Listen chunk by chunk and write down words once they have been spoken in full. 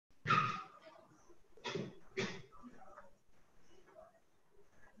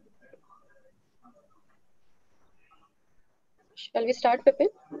Shall we start, Pipin?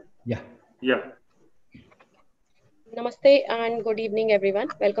 Yeah. Yeah, Namaste and good evening, everyone.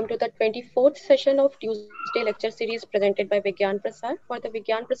 Welcome to the 24th session of Tuesday lecture series presented by Vigyan Prasar for the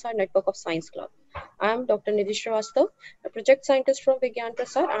Vigyan Prasar Network of Science Club. I am Dr. Nidhi Srivastava, a project scientist from Vigyan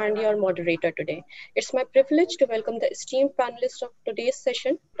Prasar and your moderator today. It's my privilege to welcome the esteemed panelists of today's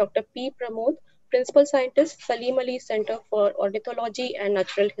session, Dr. P. Pramod, Principal Scientist, Salim Ali Center for Ornithology and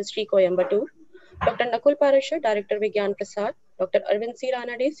Natural History, Coimbatore, Dr. Nakul Parashar, Director Vigyan Prasar, Dr. Arvind C.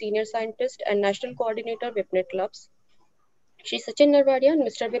 Ranade, Senior Scientist and National Coordinator, WIPNET Clubs, Shri Sachin Narwadia and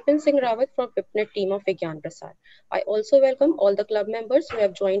Mr. Vipin Singh Rawat from WIPNET team of Vigyan Prasar. I also welcome all the club members who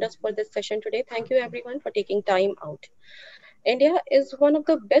have joined us for this session today. Thank you everyone for taking time out. India is one of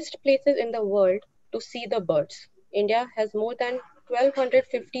the best places in the world to see the birds. India has more than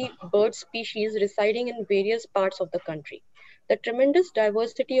 1250 bird species residing in various parts of the country. The tremendous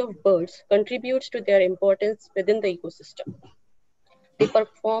diversity of birds contributes to their importance within the ecosystem. They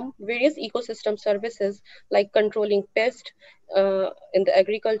perform various ecosystem services like controlling pests in the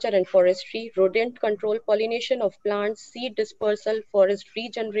agriculture and forestry, rodent control, pollination of plants, seed dispersal, forest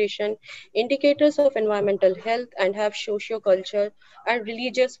regeneration, indicators of environmental health, and have socio-culture and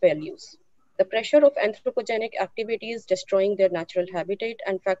religious values. The pressure of anthropogenic activities destroying their natural habitat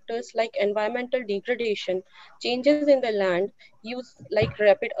and factors like environmental degradation, changes in the land use like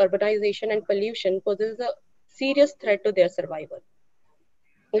rapid urbanization and pollution poses a serious threat to their survival.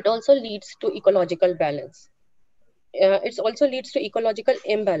 It also leads to ecological balance. It also leads to ecological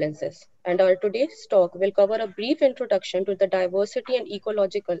imbalances. And our today's talk will cover a brief introduction to the diversity and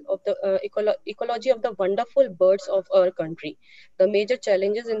ecology of the wonderful birds of our country, the major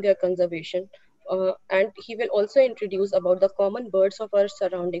challenges in their conservation, and he will also introduce about the common birds of our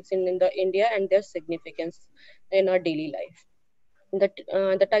surroundings in the India and their significance in our daily life.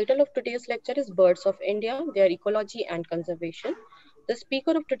 The title of today's lecture is Birds of India, Their Ecology and Conservation. The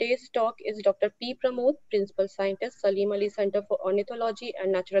speaker of today's talk is Dr. P. Pramod, Principal Scientist, Salim Ali Center for Ornithology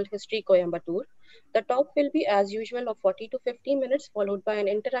and Natural History, Coimbatore. The talk will be as usual of 40 to 50 minutes followed by an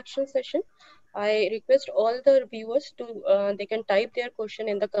interaction session. I request all the viewers to they can type their question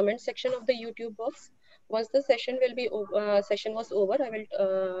in the comment section of the YouTube box. Once the session was over, I will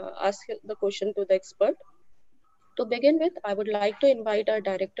ask the question to the expert. To begin with, I would like to invite our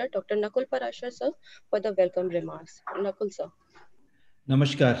director, Dr. Nakul Parashar sir, for the welcome remarks. Nakul sir.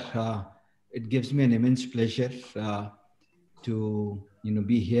 Namaskar. It gives me an immense pleasure to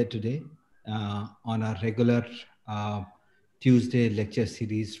be here today on our regular uh, Tuesday lecture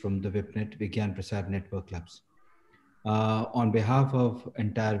series from the WIPNET Vigyan Prasar Network Clubs. On behalf of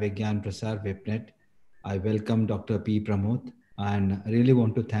entire Vigyan Prasar WIPNET, I welcome Dr. P. Pramod and really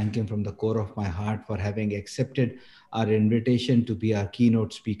want to thank him from the core of my heart for having accepted our invitation to be our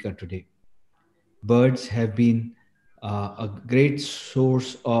keynote speaker today. Birds have been a great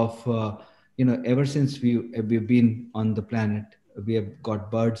source of, ever since we've been on the planet, we have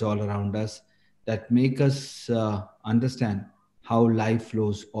got birds all around us that make us understand how life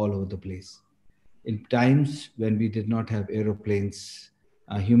flows all over the place. In times when we did not have aeroplanes,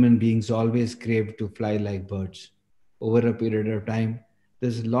 human beings always craved to fly like birds. Over a period of time,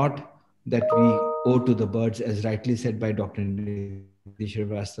 there's a lot that we owe to the birds, as rightly said by Dr. Nidhi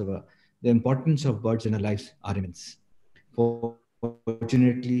Srivastava. The importance of birds in our lives are immense.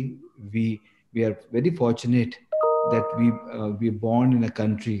 Fortunately, we are very fortunate that we're born in a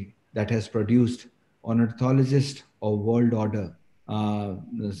country that has produced an ornithologist of world order,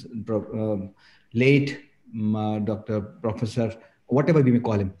 late Dr. Professor, whatever we may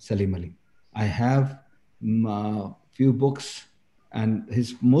call him, Salim Ali. I have few books, and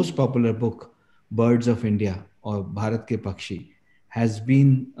his most popular book, Birds of India or Bharat Ke Pakshi, has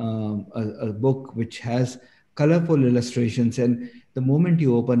been a book which has colorful illustrations. And the moment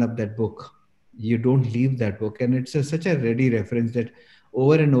you open up that book, you don't leave that book. And it's such a ready reference that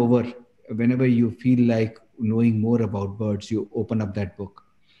over and over, whenever you feel like knowing more about birds, you open up that book.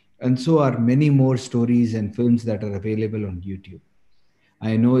 And so are many more stories and films that are available on YouTube.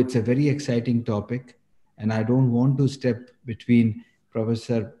 I know it's a very exciting topic, and I don't want to step between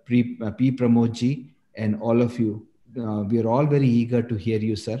Professor P. Pramodji and all of you. We are all very eager to hear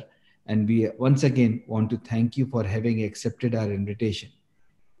you, sir. And we once again want to thank you for having accepted our invitation.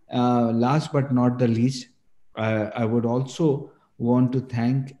 Last but not the least, I would also want to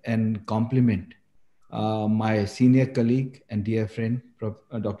thank and compliment my senior colleague and dear friend,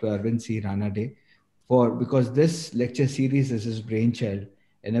 Dr. Arvind C. Ranade, because this lecture series is his brainchild,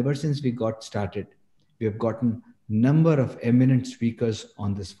 and ever since we got started, we have gotten number of eminent speakers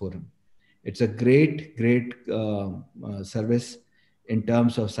on this forum. It's a great service in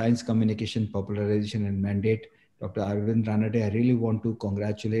terms of science communication, popularization, and mandate. Dr. Arvind Ranade, I really want to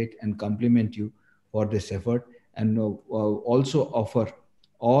congratulate and compliment you for this effort, and also offer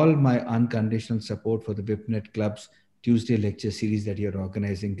all my unconditional support for the WIPNet Club's Tuesday lecture series that you're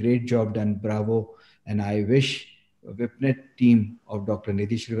organizing. Great job done, bravo. And I wish WIPNet team of Dr.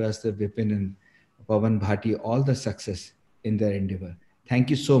 Nidhi Srivastava, Vipin, and Pavan Bhati all the success in their endeavor. Thank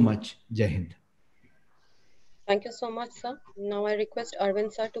you so much. Jai Hind. Thank you so much, sir. Now I request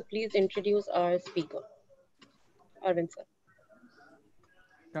Arvind sir to please introduce our speaker. Arvind sir.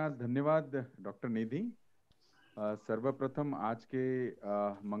 नमस्कार, धन्यवाद doctor निधि। सर्वप्रथम आज के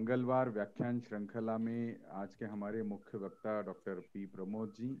मंगलवार व्याख्यान श्रृंखला में आज के हमारे मुख्य वक्ता डॉक्टर पी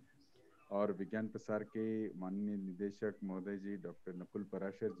प्रमोद जी और विज्ञान प्रसार के माननीय निदेशक महोदय जी डॉक्टर नकुल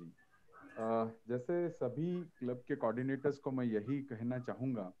पराशर जी, जैसे सभी क्लब के कोऑर्डिनेटर्स को मैं यही कहना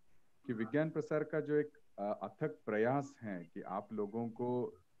चाहूँगा कि विज्ञान प्रसार का जो एक अथक प्रयास है कि आप लोगों को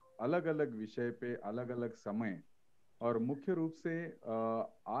अलग अलग विषय पे अलग अलग समय और मुख्य रूप से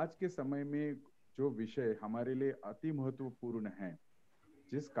आज के समय में जो विषय हमारे लिए अति महत्वपूर्ण है,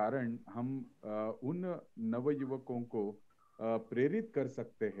 जिस कारण हम उन नवयुवकों को प्रेरित कर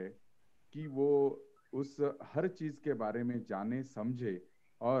सकते हैं कि वो उस हर चीज के बारे में जाने समझे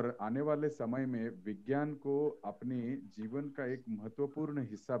और आने वाले समय में विज्ञान को अपने जीवन का एक महत्वपूर्ण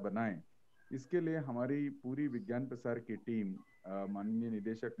हिस्सा बनाएं। इसके लिए हमारी पूरी विज्ञान प्रसार की टीम माननीय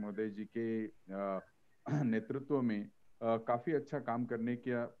निदेशक महोदय जी के नेतृत्व में काफी अच्छा काम करने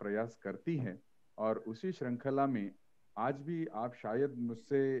का प्रयास करती है। और उसी श्रृंखला में आज भी आप शायद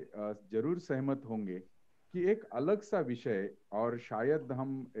मुझसे जरूर सहमत होंगे कि एक अलग सा विषय, और शायद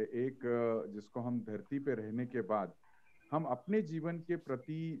हम एक जिसको हम धरती पे रहने के बाद हम अपने जीवन के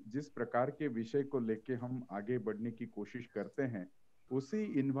प्रति जिस प्रकार के विषय को लेके हम आगे बढ़ने की कोशिश करते हैं, उसी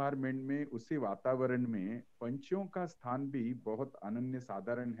इन्वायरमेंट में, उसी वातावरण में पंछियों का स्थान भी बहुत अनन्य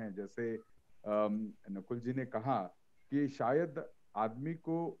साधारण है। जैसे नकुल जी ने कहा कि शायद आदमी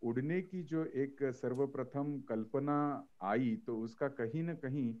को उड़ने की जो एक सर्वप्रथम कल्पना आई, तो उसका कहीं ना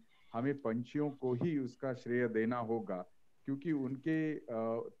कहीं हमें पंछियों को ही उसका श्रेय देना होगा, क्योंकि उनके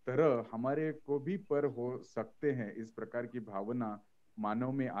तरह हमारे को भी पर हो सकते हैं। इस प्रकार की भावना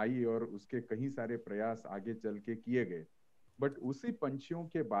मानव में आई और उसके कई सारे प्रयास आगे चल के किए गए। बट उसी पंछियों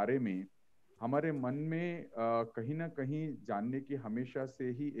के बारे में हमारे मन में कहीं ना कहीं जानने की हमेशा से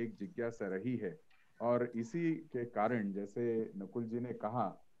ही एक जिज्ञासा रही है। और इसी के कारण जैसे नकुल जी ने कहा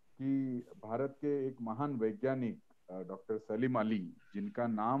कि भारत के एक महान वैज्ञानिक डॉक्टर सलीम अली, जिनका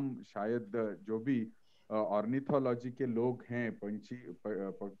नाम शायद जो भी ऑर्निथोलॉजी के लोग हैं,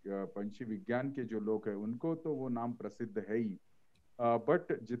 पंछी विज्ञान के जो लोग हैं, उनको तो वो नाम प्रसिद्ध है ही,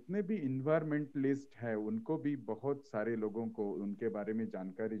 बट जितने भी इन्वायरमेंटलिस्ट हैं उनको भी बहुत सारे लोगों को उनके बारे में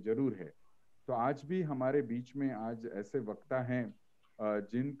जानकारी जरूर है। तो आज भी हमारे बीच में आज ऐसे वक्ता हैं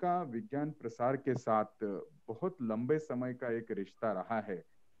जिनका विज्ञान प्रसार के साथ बहुत लंबे समय का एक रिश्ता रहा है।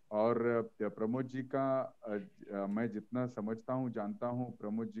 और प्रमोद जी का मैं जितना समझता हूँ, जानता हूँ,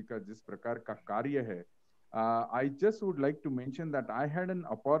 प्रमोद जी का जिस प्रकार का कार्य है, I just would like to mention that I had an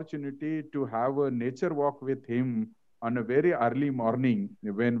opportunity to have a nature walk with him on a very early morning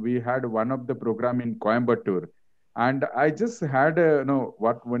when we had one of the program in Coimbatore. And I just had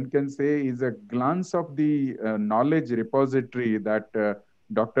what one can say is a glance of the knowledge repository that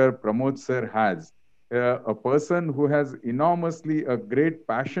Dr. Pramod sir has. A person who has enormously a great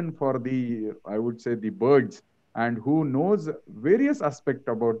passion for the, I would say, the birds, and who knows various aspects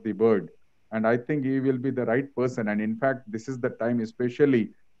about the bird. And I think he will be the right person. And in fact, this is the time,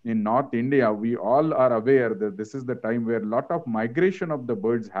 especially in North India, we all are aware that this is the time where a lot of migration of the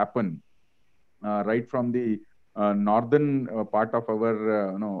birds happen, right from the northern part of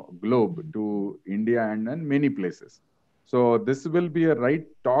our globe to India and many places. So this will be a right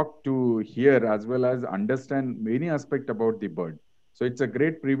talk to hear as well as understand many aspects about the bird. So it's a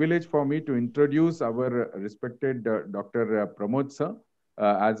great privilege for me to introduce our respected Dr. Pramod sir.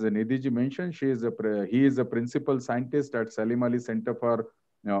 As Nidhi mentioned, he is a principal scientist at Salim Ali Center for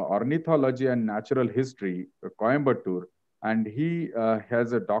Ornithology and Natural History, Coimbatore, and he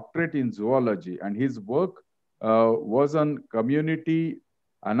has a doctorate in zoology, and his work was on community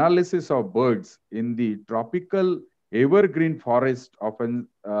analysis of birds in the tropical evergreen forest of an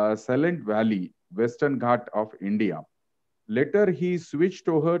Salent Valley, Western Ghat of India. Later, he switched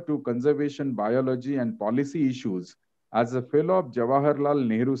over to conservation biology and policy issues as a fellow of Jawaharlal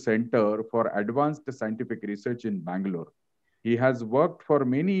Nehru Center for Advanced Scientific Research in Bangalore. He has worked for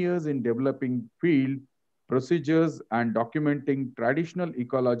many years in developing field procedures and documenting traditional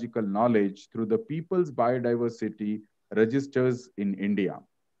ecological knowledge through the People's Biodiversity Registers in India.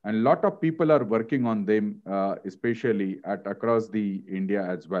 And a lot of people are working on them, especially across the India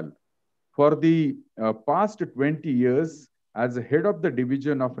as well. For the past 20 years, as head of the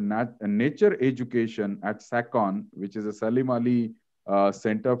division of nature education at SACON, which is a Salim Ali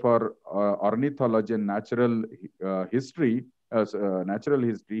Center for Ornithology and History, Natural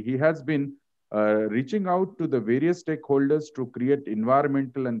History, he has been reaching out to the various stakeholders to create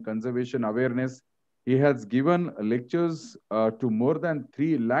environmental and conservation awareness. He has given lectures to more than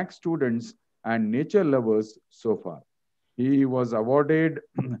 3 lakh students and nature lovers so far. He was awarded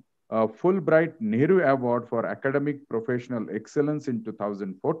a Fulbright Nehru Award for Academic Professional Excellence in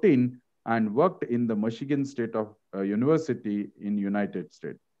 2014 and worked in the Michigan State University in United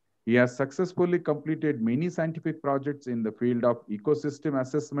States. He has successfully completed many scientific projects in the field of ecosystem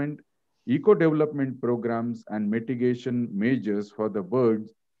assessment, eco-development programs, and mitigation measures for the bird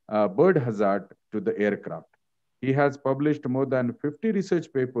hazard to the aircraft. He has published more than 50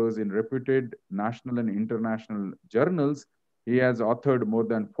 research papers in reputed national and international journals. He has authored more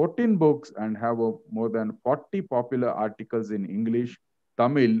than 14 books and have more than 40 popular articles in English,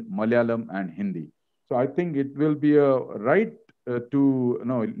 Tamil, Malayalam, and Hindi. So I think it will be a right to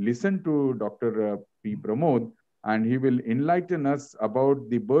listen to Dr. P. Pramod, and he will enlighten us about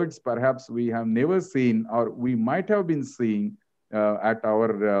the birds perhaps we have never seen or we might have been seeing at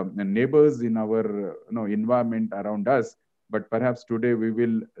our neighbors in our environment around us. But perhaps today we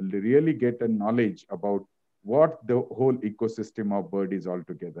will really get a knowledge about what the whole ecosystem of bird is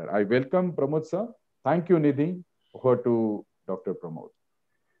altogether. I welcome Pramod sir. Thank you, Nidhi. Over to Dr. Pramod.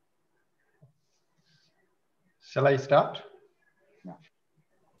 Shall I start? Yeah.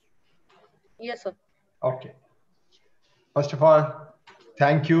 Yes, sir. Okay. First of all,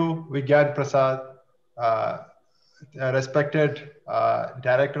 thank you, Vigyan Prasad, respected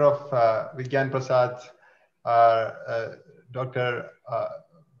director of Vigyan Prasad, Dr.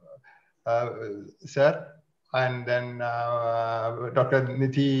 Sir, and then Dr.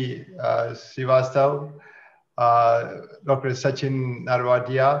 Nidhi Srivastav, Dr. Sachin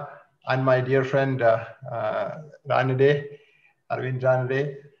Narwadia, and my dear friend Ranade, Arvind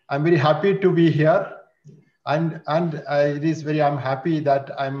Ranade. I'm very happy to be here. And I'm happy that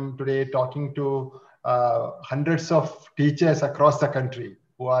I'm today talking to hundreds of teachers across the country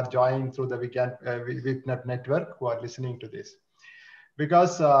who are joined through the WIPNet network, who are listening to this.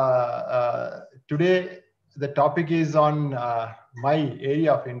 Because today the topic is on my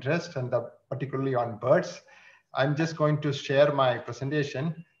area of interest, and particularly on birds. I'm just going to share my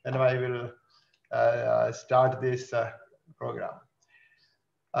presentation, and I will start this program.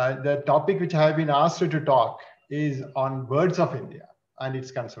 The topic which I have been asked to talk is on birds of India and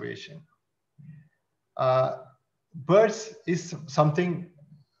its conservation. Birds is something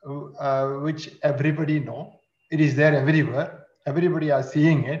which everybody know. It is there everywhere. Everybody are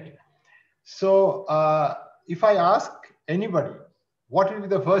seeing it. So if I ask anybody, what will be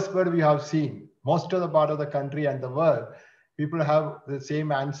the first bird we have seen? Most of the part of the country and the world, people have the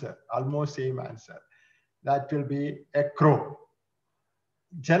same answer, almost same answer. That will be a crow.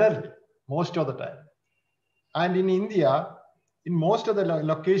 Generally, most of the time. And in India, in most of the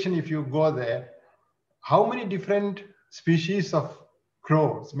location, if you go there, how many different species of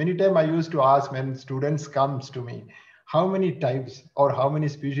crows? Many times I used to ask when students comes to me, how many types or how many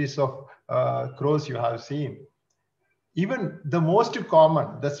species of crows you have seen? Even the most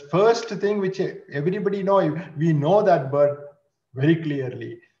common, the first thing which everybody know, we know that bird very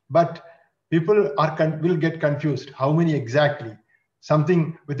clearly, but people will get confused. How many exactly?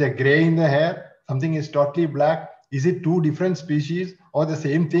 Something with a gray in the hair, something is totally black. Is it two different species or the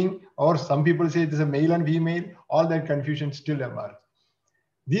same thing? Or some people say it is a male and female. All that confusion still emerges.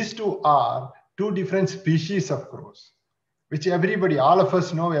 These two are two different species of crows, which everybody, all of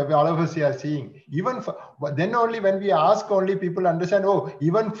us know, all of us are seeing. Even but then only when we ask, only people understand, oh,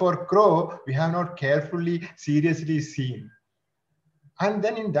 even for crow, we have not carefully, seriously seen. And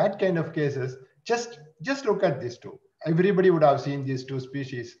then in that kind of cases, just look at these two. Everybody would have seen these two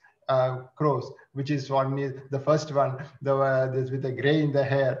species, crows, which is one is the first one, this with the gray in the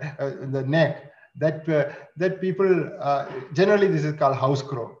hair, the neck. That people generally this is called house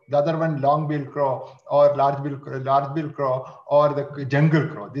crow. The other one long-bill crow or large-bill crow or the jungle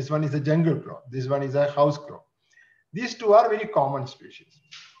crow. This one is a jungle crow. This one is a house crow. These two are very common species.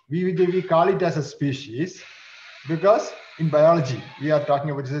 We call it as a species because in biology we are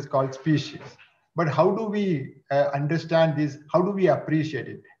talking about this is called species. But how do we understand this? How do we appreciate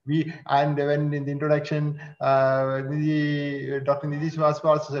it? And when in the introduction, Dr. Nidhi Srivastav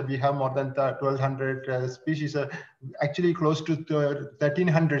also said we have more than 1,200 species, actually close to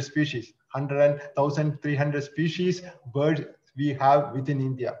 1,300 species, 1,300 species birds we have within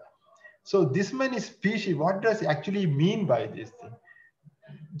India. So this many species, what does actually mean by this thing?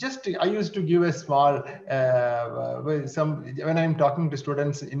 Just I used to give a small when I'm talking to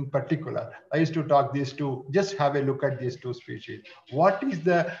students in particular, I used to talk these two, just have a look at these two species. What is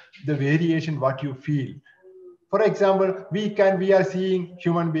the variation, what you feel? For example, we are seeing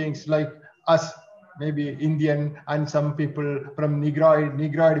human beings like us, maybe Indian, and some people from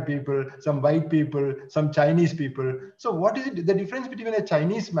Negroid people, some white people, some Chinese people. So what is it, the difference between a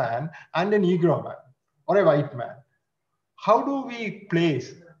Chinese man and a Negro man or a white man? How do we place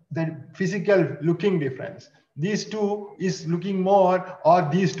the physical looking difference? These two is looking more, or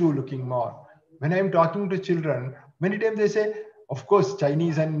these two looking more? When I'm talking to children, many times they say, of course,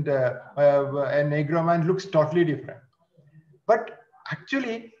 Chinese and a Negro man looks totally different. But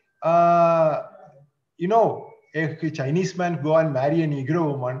actually, you know, if a Chinese man go and marry a Negro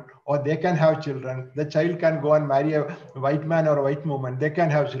woman, or they can have children, the child can go and marry a white man or a white woman, they can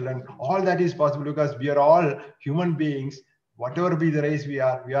have children. All that is possible because we are all human beings. Whatever be the race we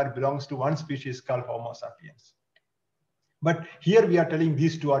are belongs to one species called Homo sapiens. But here we are telling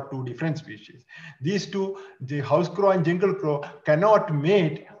these two are two different species. These two, the house crow and jungle crow, cannot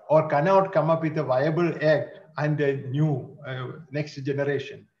mate or cannot come up with a viable egg and a new next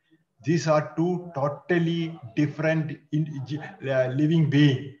generation. These are two totally different living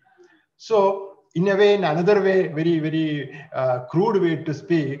beings. So in a way, in another way, very, very crude way to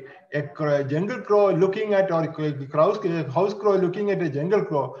speak, a jungle crow looking at, or house crow looking at a jungle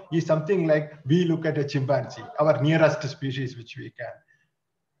crow is something like we look at a chimpanzee, our nearest species which we can.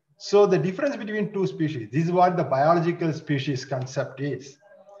 So the difference between two species, this is what the biological species concept is.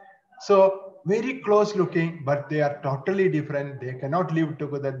 So very close looking, but they are totally different. They cannot live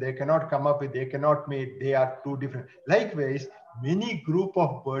together. They cannot come up with, they cannot mate. They are two different. Likewise, many group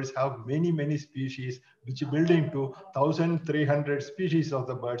of birds have many, many species, which build into 1,300 species of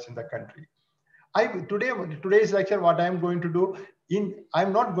the birds in the country. Today's lecture, what I'm going to do,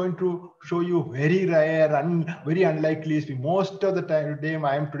 I'm not going to show you very rare and very unlikely. Most of the time today,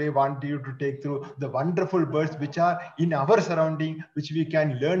 I am today want you to take through the wonderful birds which are in our surrounding, which we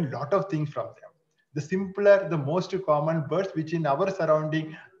can learn a lot of things from them. The simpler, the most common birds which in our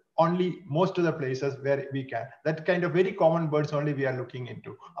surrounding, only most of the places where we can. That kind of very common birds only we are looking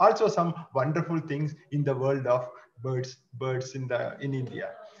into. Also some wonderful things in the world of birds in India.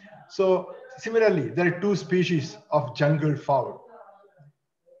 So similarly, there are two species of jungle fowl.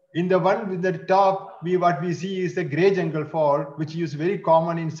 In the one with the top, what we see is the gray jungle fowl, which is very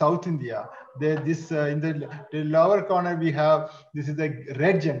common in South India. In the lower corner, we have, this is the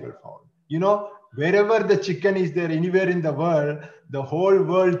red jungle fowl. You know, wherever the chicken is there, anywhere in the world, the whole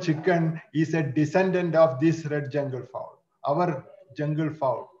world chicken is a descendant of this red jungle fowl, our jungle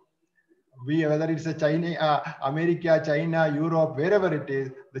fowl. Whether it's a China, America, China, Europe, wherever it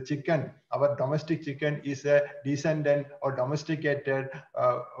is, the chicken, our domestic chicken is a descendant or domesticated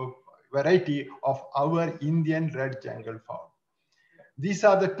variety of our Indian red jungle fowl. These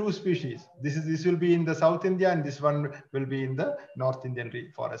are the two species. This will be in the South India, and this one will be in the North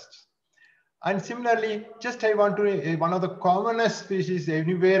Indian forests. And similarly, just I want to, one of the commonest species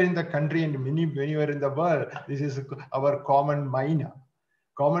anywhere in the country and anywhere in the world, this is our common myna.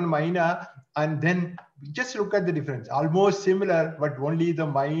 Common myna, and then just look at the difference. Almost similar, but only the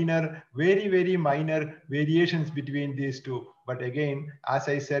minor, very, very minor variations between these two. But again, as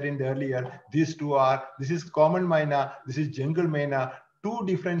I said in the earlier, these two are, this is common myna, this is jungle myna, two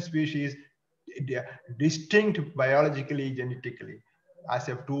different species, distinct biologically, genetically. As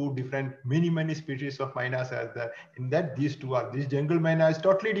of two different, many species of mynas are there. In that, these two are, this jungle myna is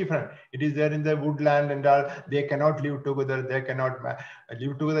totally different. It is there in the woodland and all. They cannot live together. They cannot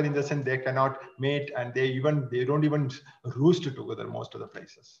live together in the sense they cannot mate, and they don't even roost together most of the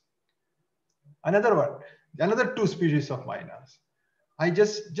places. Another two species of mynas.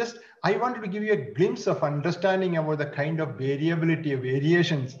 I wanted to give you a glimpse of understanding about the kind of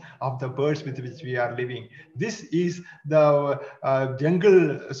variations of the birds with which we are living. This is the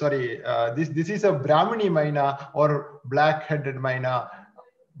this is a Brahmini myna or black-headed myna,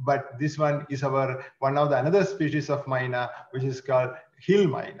 but this one is one of the another species of myna, which is called hill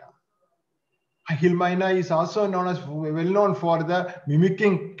myna. Hill myna is also well known for the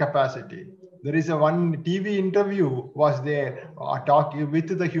mimicking capacity. There is one TV interview was there, talking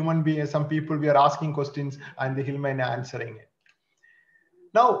with the human being. Some people were asking questions and the hill myna answering it.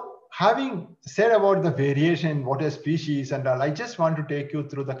 Now, having said about the variation, what a species and all, I just want to take you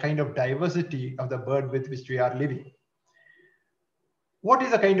through the kind of diversity of the bird with which we are living. What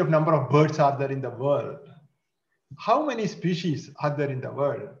is the kind of number of birds are there in the world? How many species are there in the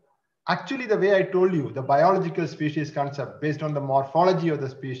world? Actually, the way I told you, the biological species concept based on the morphology of the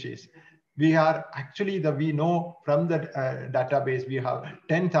species, we are actually we know from the database we have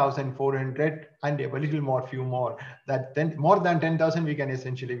 10,400 and a little more, few more. That more than 10,000 we can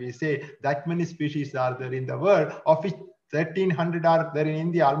essentially we say that many species are there in the world, of which 1,300 are there in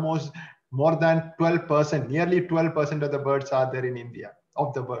India. Almost more than 12%, nearly 12% of the birds are there in India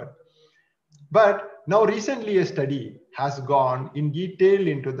of the bird. But now recently a study has gone in detail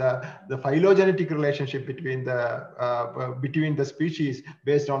into the phylogenetic relationship between the species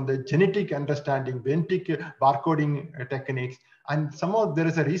based on the genetic understanding, genetic barcoding techniques. And there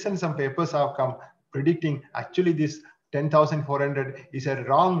is a reason some papers have come predicting actually this 10,400 is a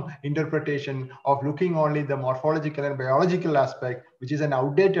wrong interpretation of looking only the morphological and biological aspect, which is an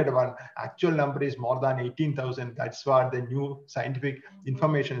outdated one. Actual number is more than 18,000. That's what the new scientific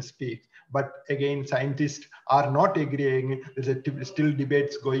information speaks. But again, scientists are not agreeing. There's still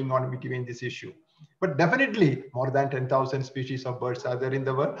debates going on between this issue. But definitely more than 10,000 species of birds are there in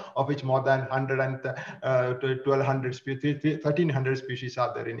the world, of which more than 1,200, 1,300 species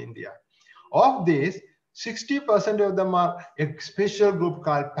are there in India. Of these, 60% of them are a special group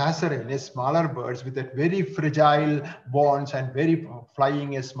called passerine, smaller birds with a very fragile bones and very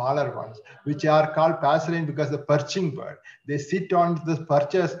flying smaller ones, which are called passerine because the perching bird. They sit on the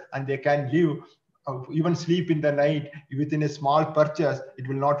perches and they can live, even sleep in the night within a small perches. It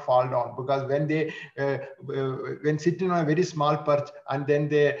will not fall down because when they when sitting on a very small perch and then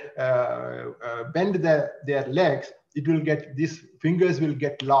they bend their legs, it will get, these fingers will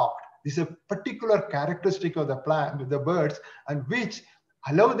get locked. This is a particular characteristic of the plant, the birds, and which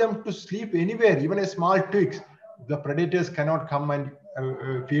allow them to sleep anywhere, even a small twigs. The predators cannot come and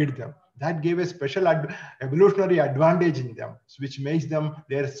feed them. That gave a special evolutionary advantage in them, which makes them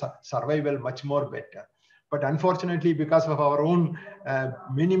their survival much more better. But unfortunately, because of our own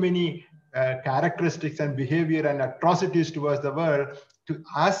many characteristics and behavior and atrocities towards the world,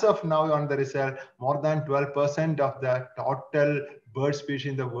 as of now on the result, more than 12% of the total bird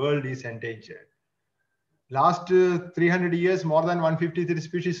species in the world is endangered. Last 300 years, more than 153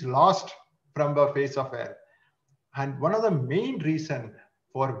 species lost from the face of Earth. And one of the main reasons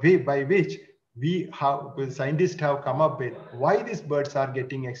by which scientists have come up with why these birds are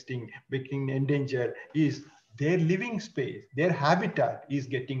getting extinct, becoming endangered, is their living space, their habitat is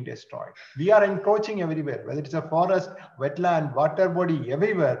getting destroyed. We are encroaching everywhere, whether it's a forest, wetland, water body,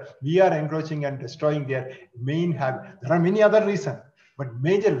 everywhere. We are encroaching and destroying their main habitat. There are many other reasons, but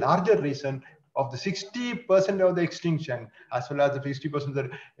larger reason of the 60% of the extinction, as well as the 60%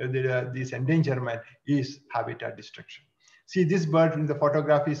 of this endangerment, is habitat destruction. See, this bird in the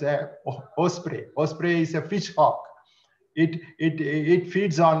photograph is a osprey. Osprey is a fish hawk. It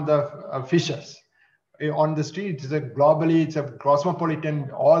feeds on the fishes. On the street, globally, it's a cosmopolitan.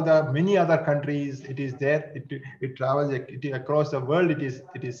 Many other countries, it is there. It travels across the world.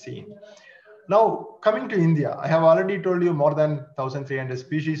 It is seen. Now, coming to India, I have already told you more than 1,300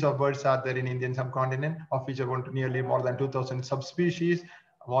 species of birds are there in Indian subcontinent, of which about nearly more than 2,000 subspecies.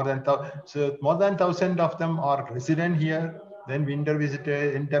 More than 1,000 of them are resident here. Then winter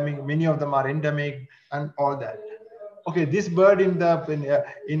visitor, endemic. Many of them are endemic, and all that. Okay, this bird in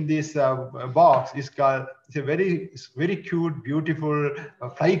this box is called. It's a very cute, beautiful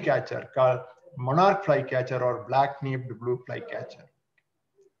flycatcher called monarch flycatcher or black-naped blue flycatcher.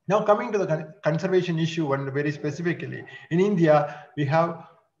 Now coming to the conservation issue, one very specifically in India, we have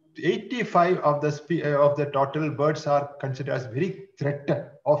 85 of the total birds are considered as very threatened.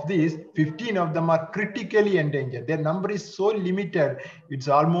 Of these, 15 of them are critically endangered. Their number is so limited; it's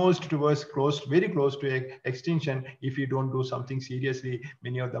almost very close to extinction. If you don't do something seriously,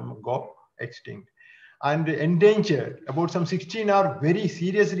 many of them go extinct. And endangered, about some 16 are very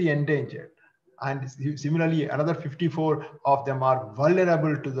seriously endangered. And similarly, another 54 of them are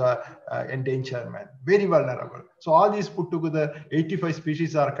vulnerable to the endangerment, very vulnerable. So all these put together, 85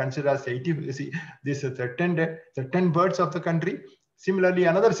 species are considered as threatened birds of the country. Similarly,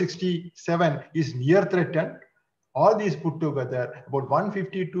 another 67 is near threatened. All these put together, about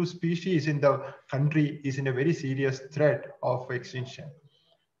 152 species in the country is in a very serious threat of extinction.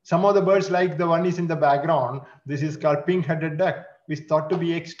 Some of the birds, like the one is in the background, this is called pink-headed duck, which is thought to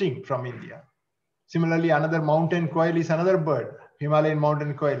be extinct from India. Similarly, another mountain quail is another bird, Himalayan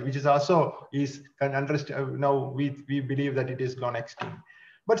mountain quail, which is also now we believe that it is gone extinct.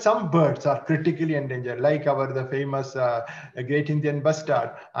 But some birds are critically endangered, like the famous Great Indian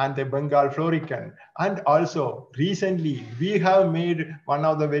Bustard and the Bengal florican. And also recently, we have made one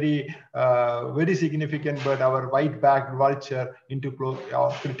of the very significant bird, our white-backed vulture, into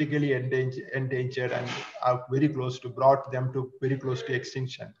critically endangered and are very close to, brought them to very close to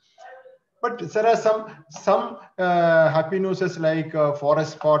extinction. But there are some happy newses like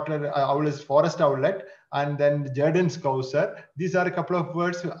forest spotter owl is forest owlet, and then Jordan's cowser. These are a couple of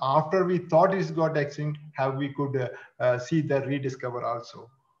words after we thought it's got extinct, how we could see the rediscover also.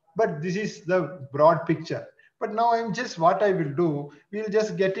 But this is the broad picture. But now I'm just what I will do. We'll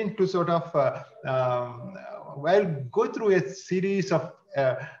just get into sort of I'll go through a series of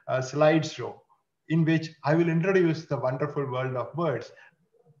slideshow in which I will introduce the wonderful world of birds.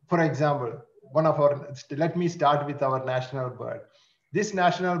 For example, let me start with our national bird. This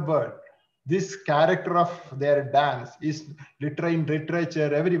national bird, this character of their dance is in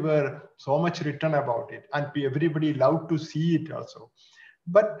literature everywhere, so much written about it, and everybody love to see it also.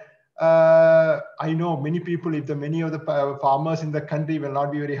 But I know many people, many of the farmers in the country will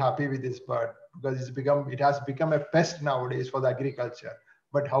not be very happy with this bird because it has become a pest nowadays for the agriculture.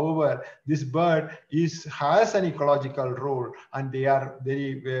 But however, this bird has an ecological role, and they are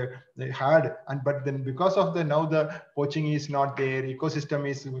very hard. But then because of now the poaching is not there, ecosystem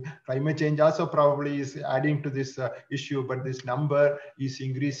is climate change also probably is adding to this issue. But this number is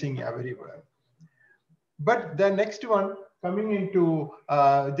increasing everywhere. But the next one coming into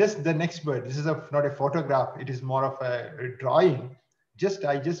just the next bird. This is not a photograph. It is more of a drawing. I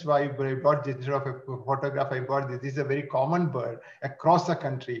brought this of a photograph. I brought this. This is a very common bird across the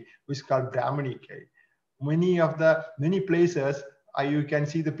country, which is called Brahmini kite. Many places, you can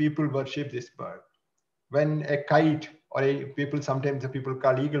see the people worship this bird. When a kite, or sometimes the people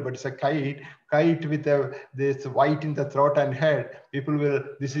call eagle, but it's a kite with this white in the throat and head.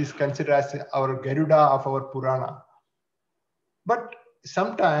 This is considered as our Garuda of our Purana. But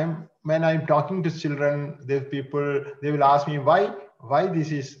sometime when I'm talking to children, they will ask me why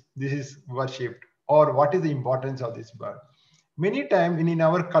this is worshipped, or what is the importance of this bird. Many times in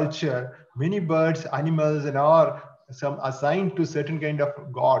our culture, many birds, animals, and are some assigned to certain kind of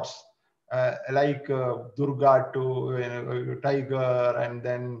gods, like Durga to tiger, and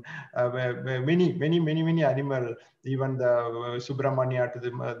then many animal, even the Subramanya to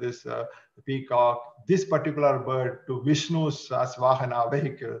this peacock. This particular bird to Vishnu's as Vahana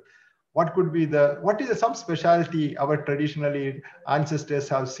vehicle. What is some specialty our traditionally ancestors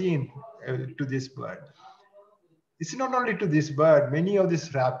have seen to this bird? It's not only to this bird, many of these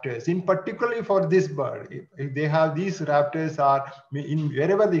raptors, in particularly for this bird, if they have these raptors are in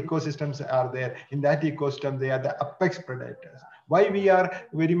wherever the ecosystems are there, in that ecosystem, they are the apex predators. Why we are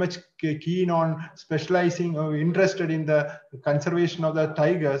very much keen on specializing or interested in the conservation of the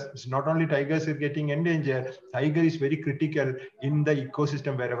tigers? It's not only tigers are getting endangered, tiger is very critical in the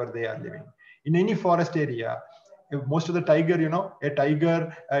ecosystem wherever they are living. In any forest area, most of the tiger, a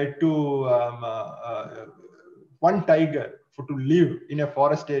tiger one tiger to live in a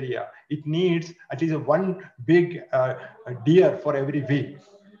forest area, it needs at least one big deer for every week.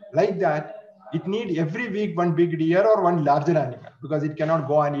 Like that, it needs every week one big deer or one larger animal, because it cannot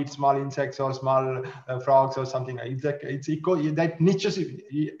go and eat small insects or small frogs or something. Its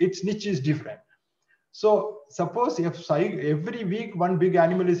niche is different. So suppose if every week one big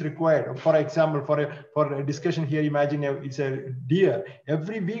animal is required, for example, for a discussion here, imagine it's a deer.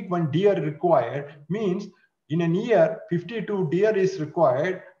 Every week one deer required means in a year, 52 deer is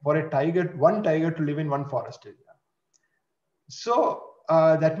required for one tiger to live in one forest area. So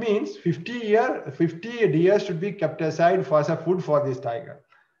that means 50 deer should be kept aside as a food for this tiger.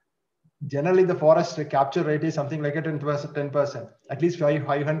 Generally, the forest capture rate is something like a 10%. At least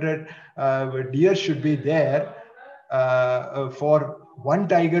 500 deer should be there for one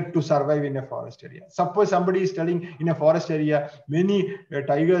tiger to survive in a forest area. Suppose somebody is telling in a forest area, many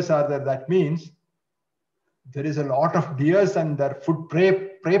tigers are there. That means there is a lot of deers and their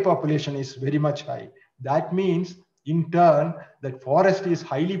prey population is very much high. That means in turn that forest is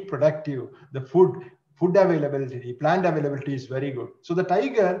highly productive. The food availability, plant availability is very good. So the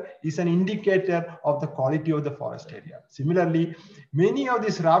tiger is an indicator of the quality of the forest area. Similarly, many of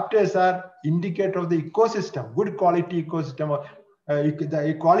these raptors are indicator of the ecosystem, good quality ecosystem, the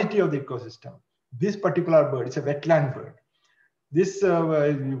equality of the ecosystem. This particular bird is a wetland bird. This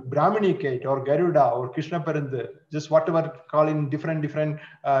Brahmini kite or Garuda or Krishna Paranda, just whatever call in different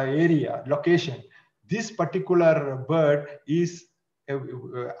area, location. This particular bird is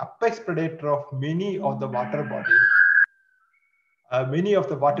apex predator of many of the water bodies. And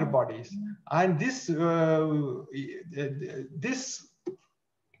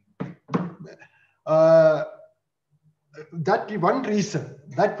that one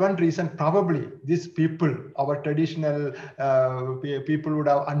reason probably these people, our traditional people would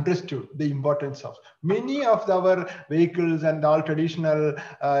have understood the importance of many of our vehicles and all traditional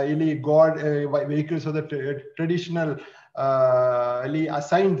vehicles of the traditional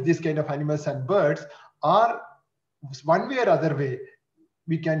assigned this kind of animals and birds are one way or other way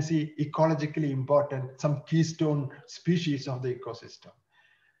we can see ecologically important, some keystone species of the ecosystem.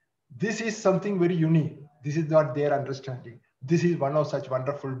 This is something very unique. This is not their understanding. This is one of such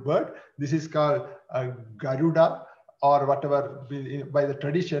wonderful bird. This is called Garuda or whatever by the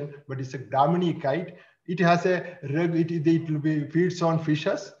tradition, but it's a Brahmini kite. It has it will be feeds on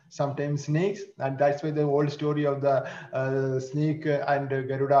fishes, sometimes snakes, and that's why the old story of the snake and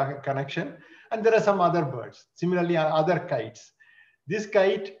Garuda connection. And there are some other birds, similarly other kites. This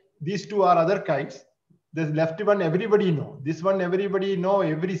kite, these two are other kites. The left one everybody know. This one everybody know.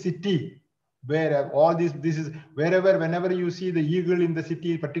 Every city where all this is wherever, whenever you see the eagle in the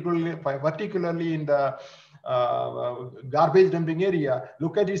city, particularly in the garbage dumping area,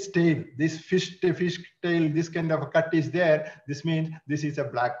 look at its tail. This fish tail, this kind of a cut is there. This means this is a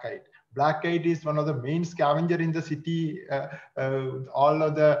black kite. Black kite is one of the main scavenger in the city, all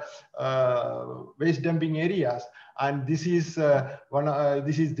of the waste dumping areas, and this is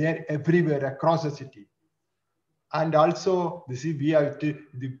this is there everywhere across the city. And also, this is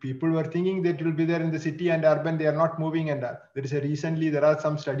the people were thinking that it will be there in the city and urban. They are not moving, and there are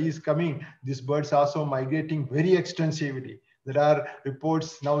some studies coming. These birds also migrating very extensively. There are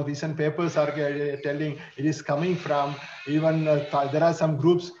reports now. Recent papers are telling it is coming from even there are some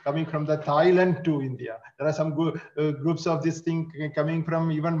groups coming from the Thailand to India. There are some groups of this thing coming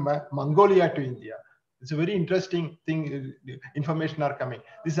from even Mongolia to India. It's a very interesting thing. Information are coming.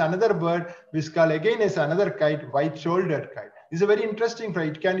 This is another bird which called again is another kite, white-shouldered kite. It's a very interesting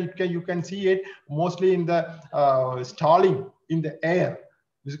bird. You can see it mostly in the stalling in the air.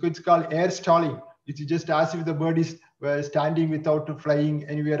 It's called air stalling. It's just as if the bird is standing without flying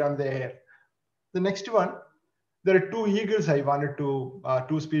anywhere on the air. The next one, there are two eagles. I wanted to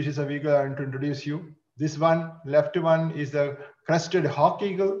two species of eagle I want to introduce you. This one, left one, is a crested hawk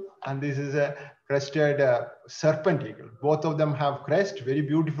eagle, and this is a crested serpent eagle. Both of them have crest, very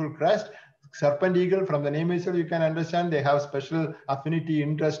beautiful crest. Serpent eagle, from the name itself, you can understand they have special affinity,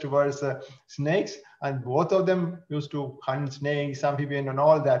 interest towards snakes, and both of them used to hunt snakes, amphibian, and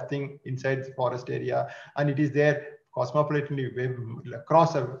all that thing inside the forest area. And it is there cosmopolitanly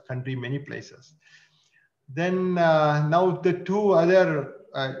across the country, many places. Then now the two other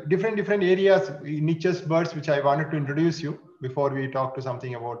different areas, niches birds, which I wanted to introduce you before we talk to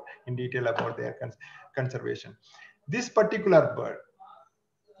something about in detail about their conservation. This particular bird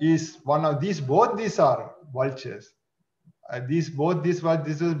is one of these. Both these are vultures. This is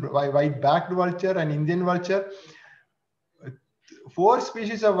white-backed vulture and Indian vulture. 4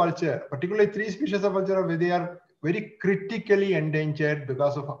 species of vulture, particularly 3 species of vulture, they are very critically endangered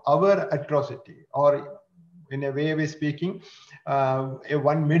because of our atrocity, or in a way of speaking,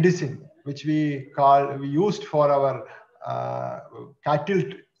 one medicine which we used for our cattle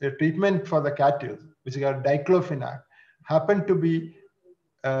treatment for the cattle, which is called diclofenac, happened to be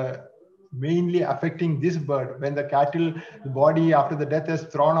mainly affecting this bird. When the cattle, the body after the death is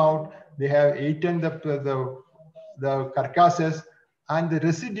thrown out, they have eaten the carcasses, and the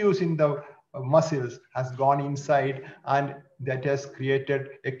residues in the muscles has gone inside, and that has created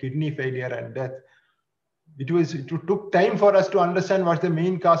a kidney failure and death. It took time for us to understand what's the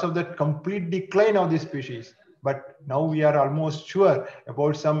main cause of that complete decline of this species. But now we are almost sure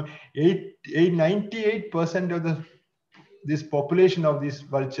about some 98% of this population of these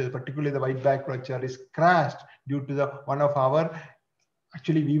vultures, particularly the white-backed vulture, is crashed due to one of our.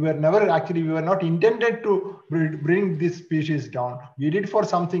 Actually, we were not intended to bring this species down. We did for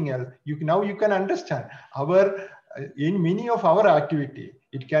something else. Now you can understand in many of our activity,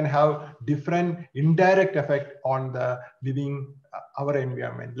 it can have different indirect effect on the living our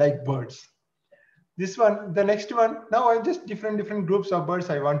environment, like birds. This one, the next one, now I just different groups of birds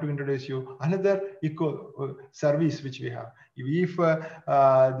I want to introduce you. Another eco service which we have. If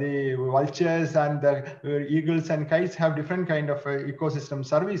the vultures and the eagles and kites have different kind of ecosystem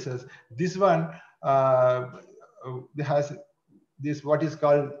services, this one has this what is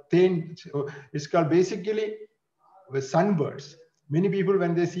called it's called basically sunbirds. Many people,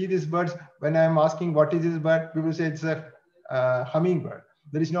 when they see these birds, when I'm asking what is this bird, people say it's a hummingbird.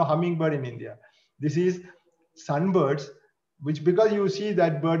 There is no hummingbird in India. This is sunbirds, which because you see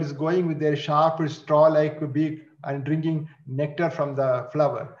that bird is going with their sharp straw-like beak and drinking nectar from the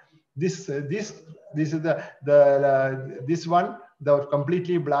flower. This is this one The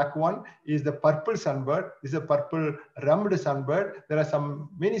completely black one is the purple sunbird. This is a purple rumped sunbird. There are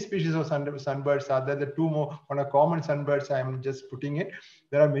many species of sunbirds are there. The two more on a common sunbirds, I am just putting it.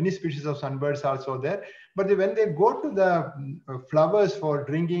 There are many species of sunbirds also there. But when they go to the flowers for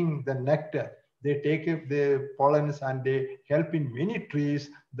drinking the nectar, they take the pollens and they help in many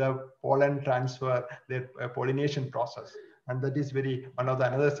trees the pollen transfer, the pollination process. And that is one of the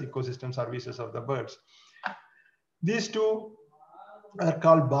another ecosystem services of the birds. These two are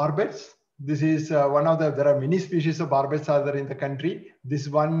called barbets. This is one of there are many species of barbets are there in the country. This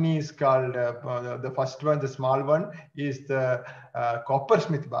one is called, the first one, the small one, is the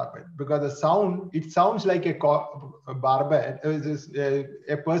coppersmith barbet, because the sound, it sounds like a barbet,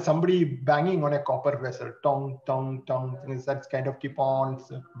 somebody banging on a copper vessel, tong, tong, tong, that kind of keep on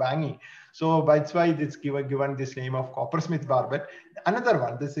banging. So that's why it's given this name of coppersmith barbet. Another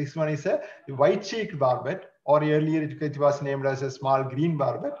one, the sixth one is a white-cheeked barbet, or earlier it was named as a small green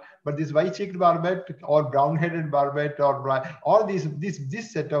barbet. But this white-cheeked barbet or brown-headed barbet or all this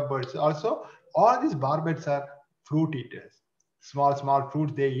set of birds also, all these barbets are fruit eaters. Small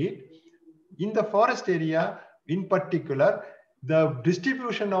fruits they eat. In the forest area, in particular, the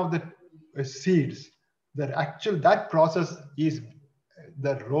distribution of the seeds, that process is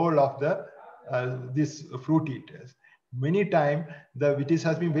the role of the these fruit eaters. Many times, it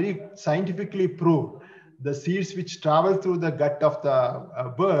has been very scientifically proved. The seeds which travel through the gut of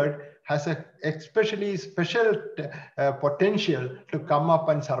the bird has a especially special potential to come up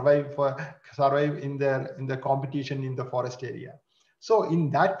and survive in the competition in the forest area. So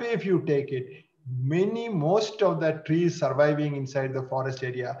in that way, if you take it, most of the trees surviving inside the forest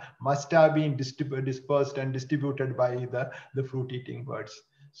area must have been dispersed and distributed by the fruit-eating birds.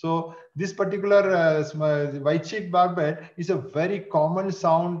 So this particular white-cheeked barbet is a very common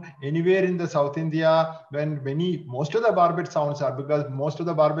sound anywhere in the South India, when most of the barbet sounds are, because most of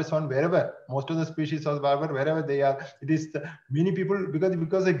the barbet sound most of the species of barbet, wherever they are, it is many people,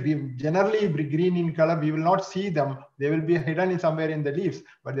 because they generally green in color, we will not see them. They will be hidden somewhere in the leaves,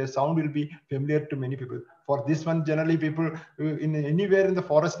 but their sound will be familiar to many people. For this one, generally people anywhere in the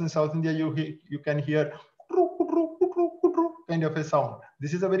forest in South India, you can hear kind of a sound.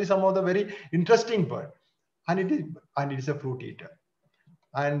 This is some of the very interesting bird, and it is a fruit eater.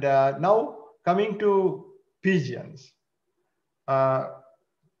 And now coming to pigeons.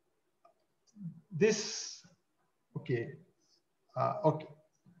 This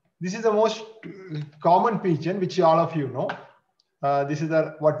is the most common pigeon, which all of you know. This is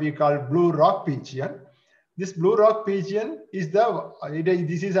what we call blue rock pigeon. This blue rock pigeon is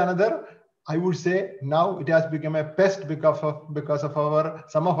this is another, I would say now it has become a pest because of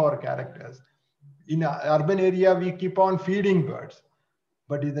some of our characters. In an urban area, we keep on feeding birds,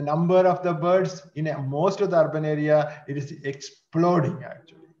 but the number of the birds in most of the urban area, it is exploding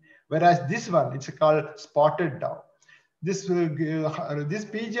actually. Whereas this one, it's called spotted dove. This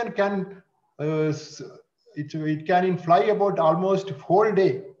pigeon can it can fly about almost whole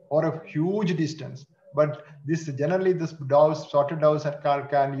day or a huge distance. But generally this spotted doves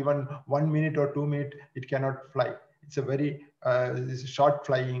can even 1 minute or 2 minutes, it cannot fly. It's a very short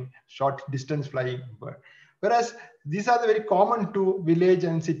distance flying bird. Whereas these are the very common to village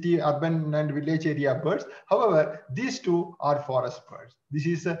and city, urban and village area birds. However, these two are forest birds. This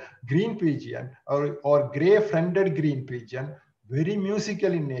is a green pigeon or gray-fronted green pigeon, very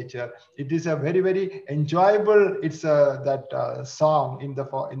musical in nature. It is a very enjoyable. It's that song in the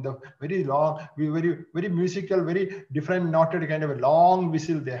very long, very musical, very different noted kind of a long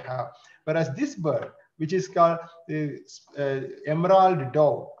whistle they have. Whereas this bird, which is called emerald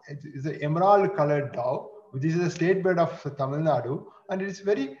dove, it is an emerald colored dove. This is a state bird of Tamil Nadu, and it is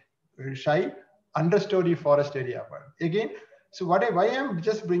very shy, understory forest area bird. Again, so why I am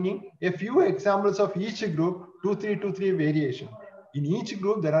just bringing a few examples of each group, 2-3 variation. In each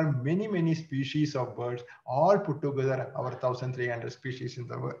group, there are many species of birds, all put together, our 1,300 species in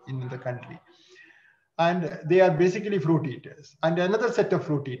the country. And they are basically fruit eaters. And another set of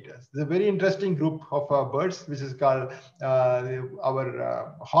fruit eaters, the very interesting group of birds, which is called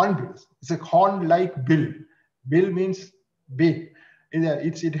our hornbills. It's a horn-like bill. Bill means big.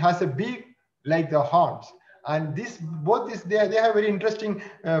 It has a beak like the horns. And they have very interesting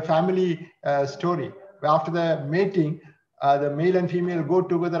family story. After the mating, the male and female go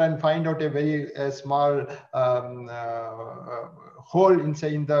together and find out a very small hole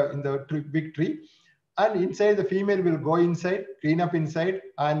inside in the big tree. And inside, the female will go inside, clean up inside,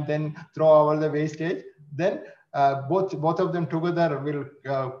 and then throw all the wastage. Then both of them together will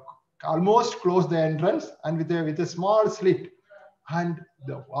almost close the entrance, and with a small slit. And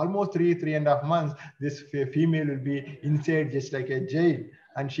almost 3.5 months, this female will be inside just like a jail.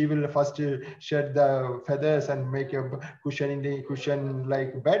 And she will first shed the feathers and make a cushion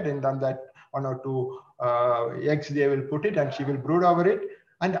like bed, and on that 1 or 2 eggs they will put it, and she will brood over it.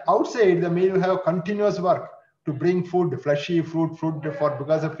 And outside, the male will have continuous work to bring food, fleshy fruit for,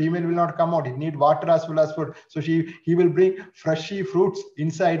 because the female will not come out. It need water as well as food. So he will bring fleshy fruits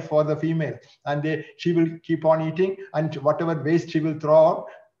inside for the female, and she will keep on eating, and whatever waste she will throw out,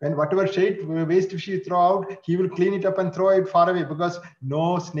 when whatever waste she throw out, he will clean it up and throw it far away, because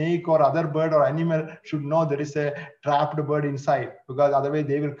no snake or other bird or animal should know there is a trapped bird inside, because otherwise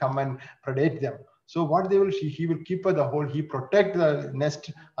they will come and predate them. So what they will, he will keep the whole, he protect the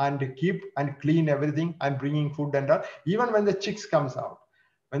nest and keep and clean everything and bringing food and all. Even when the chicks comes out,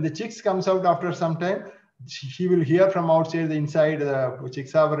 when the chicks comes out after some time, he will hear from outside the inside, the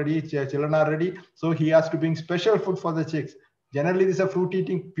chicks are ready, children are ready. So he has to bring special food for the chicks. Generally, this is a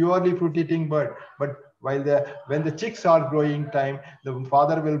purely fruit eating bird. But when the chicks are growing time, the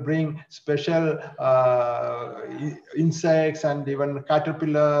father will bring special insects and even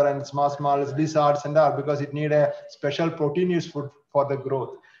caterpillar and small lizards and all, because it need a special proteinous food for the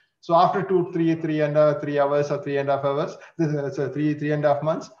growth. So after 3 hours or 3.5 hours, so 3.5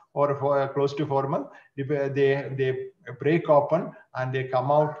 months, or close to 4 months, they break open and they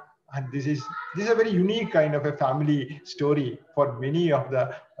come out. And this is a very unique kind of a family story for many of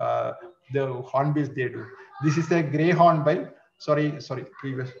the hornbills they do. This is a gray hornbill. Sorry,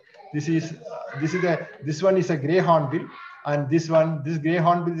 previous. This one is a gray hornbill, and this gray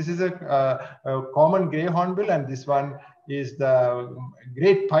hornbill, this is a common gray hornbill, and this one is the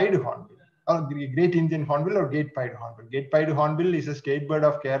great pied hornbill, or great Indian hornbill, or great pied hornbill. Great pied hornbill is a state bird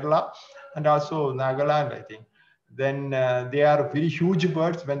of Kerala and also Nagaland, I think. Then they are very huge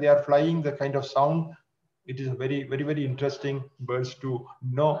birds. When they are flying, the kind of sound, it is very, very, very interesting birds to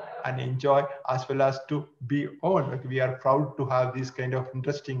know and enjoy, as well as to be owned. Like, we are proud to have these kind of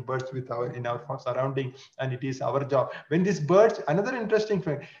interesting birds in our surrounding, and it is our job. When these birds, another interesting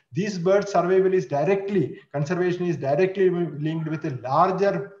thing, these birds' conservation is directly linked with the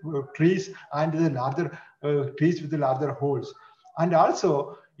larger trees, and the larger trees with the larger holes. And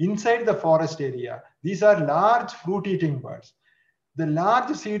also inside the forest area, these are large fruit-eating birds. The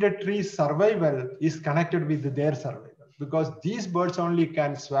large seeded trees' survival is connected with their survival, because these birds only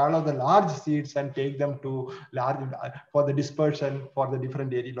can swallow the large seeds and take them to large for the dispersion for the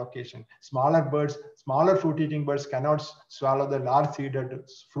different area location. Smaller fruit-eating birds cannot swallow the large seeded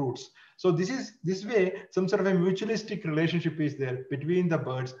fruits. So this way, some sort of a mutualistic relationship is there between the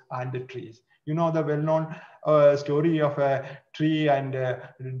birds and the trees. You know the well-known story of a tree and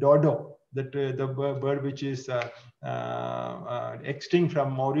dodo, that the bird which is extinct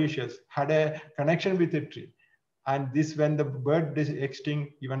from Mauritius had a connection with the tree. And this, when the bird is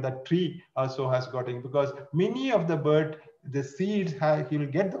extinct, even the tree also has gotten, because many of the bird, the seeds, he will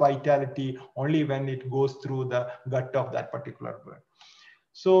get the vitality only when it goes through the gut of that particular bird.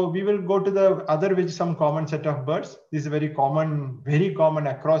 So we will go to the other, which is some common set of birds. This is very common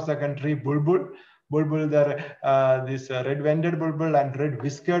across the country. Bulbul, this red-wended bulbul and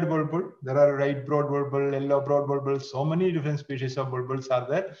red-whiskered bulbul. There are red-browed bulbul, yellow-browed bulbul. So many different species of bulbuls are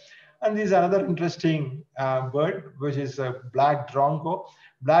there. And this is another interesting bird, which is black drongo.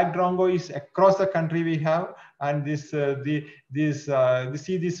 Black drongo is across the country we have, and you see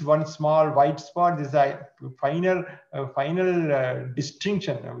this one small white spot. This is a final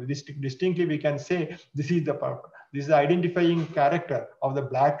distinction. Distinctly, we can say this is the identifying character of the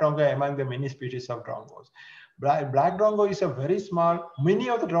black drongo among the many species of drongos. Black drongo is a very small.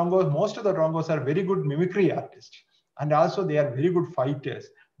 Most of the drongos are very good mimicry artists, and also they are very good fighters.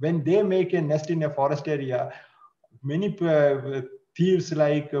 When they make a nest in a forest area, many thieves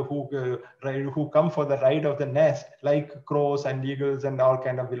who come for the ride of the nest, like crows and eagles and all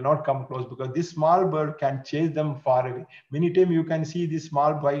kind of, will not come close, because this small bird can chase them far away. Many times you can see this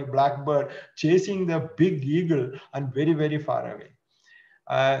small black bird chasing the big eagle and very, very far away.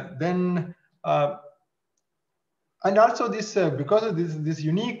 And also this, because of this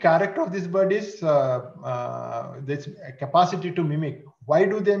unique character of this bird is this capacity to mimic. Why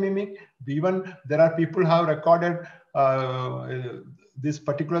do they mimic? Even there are people who have recorded this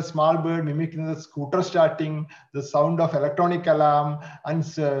particular small bird mimicking the scooter starting, the sound of electronic alarm, and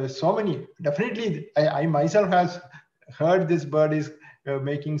so many. Definitely, I myself has heard this bird is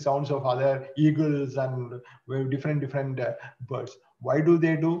making sounds of other eagles and different birds. Why do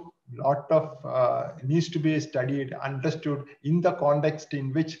they do? Lot of needs to be studied, understood in the context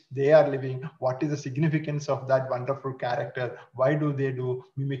in which they are living. What is the significance of that wonderful character? Why do they do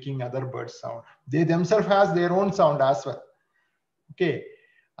mimicking other birds' sound? They themselves has their own sound as well. Okay.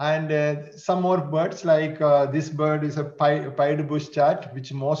 And some more birds like this bird is a pied bush chat,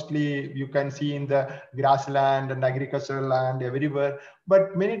 which mostly you can see in the grassland and agricultural land everywhere.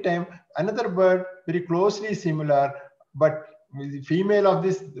 But many times another bird very closely similar, but female of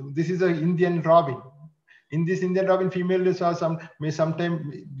this is an Indian robin. In this Indian robin, females are may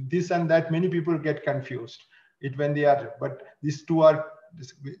sometimes this and that. Many people get confused it when they are, but these two are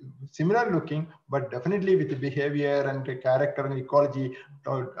similar looking, but definitely with the behavior and the character and ecology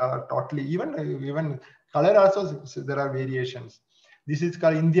totally. Even color also there are variations. This is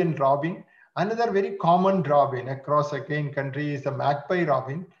called Indian robin. Another very common robin across again country is the magpie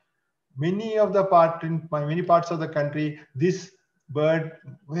robin. Many parts of the country, this bird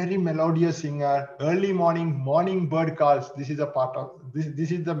very melodious singer, early morning bird calls. This is a part of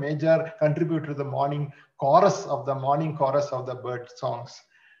this is the major contributor to the morning chorus of the bird songs.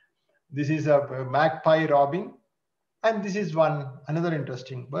 This is a magpie robin, and this is another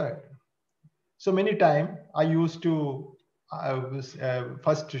interesting bird. So many times I used to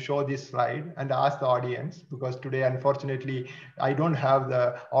first to show this slide and ask the audience, because today unfortunately I don't have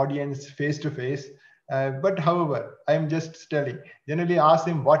the audience face to face. But however, I'm just telling. Generally ask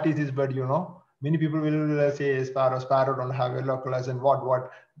them, what is this bird? Many people will say sparrow. Sparrow don't have yellow colors and what.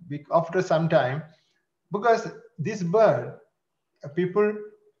 After some time, because this bird, people,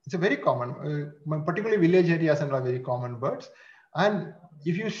 it's a very common, particularly village areas and are very common birds. And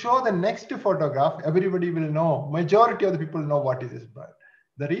if you show the next photograph, everybody will know, majority of the people know what is this bird.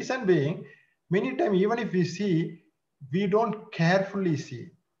 The reason being, many times, even if we see, we don't carefully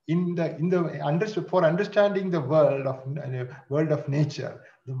see. For understanding the world of nature,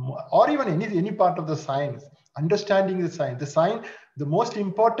 or even any part of the science, understanding the most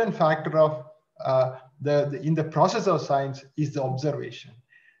important factor of in the process of science is the observation.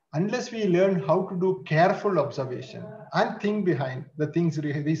 Unless we learn how to do careful observation and think behind the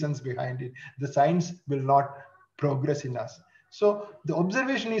reasons behind it, the science will not progress in us. So the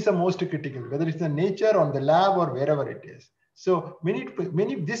observation is the most critical, whether it's in nature, on the lab, or wherever it is. So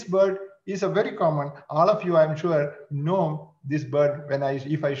this bird is a very common. All of you, I'm sure, know this bird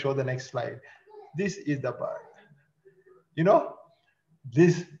if I show the next slide. This is the bird.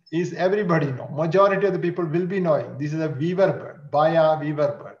 This is everybody know. Majority of the people will be knowing. This is a weaver bird, Baya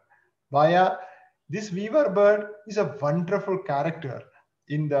weaver bird. Baya, this weaver bird is a wonderful character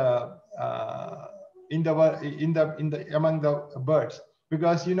among the birds,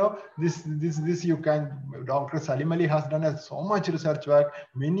 because this you can. Dr. Salim Ali has done so much research work.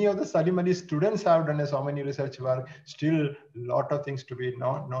 Many of the Salim Ali students have done so many research work. Still, a lot of things to be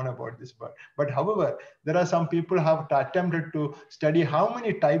known about this bird. But however, there are some people who have attempted to study how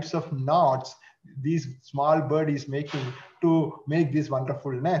many types of knots this small bird is making to make this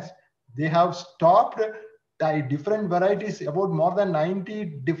wonderful nest. They have stopped different varieties, about more than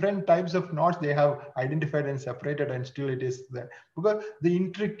 90 different types of knots they have identified and separated, and still it is there. Because the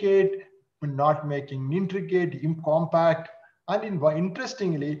intricate knot making, compact, and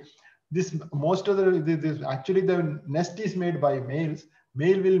interestingly, most of actually the nest is made by males.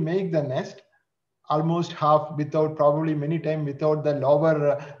 Male will make the nest almost half without, probably many times without the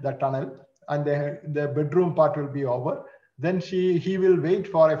lower the tunnel, and the bedroom part will be over. Then he will wait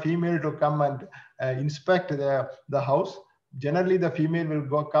for a female to come and inspect the house. Generally, the female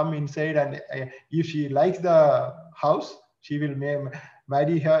will come inside, and if she likes the house, she will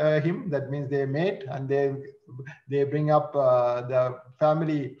marry him. That means they mate, and they bring up the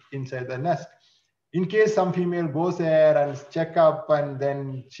family inside the nest. In case some female goes there and check up, and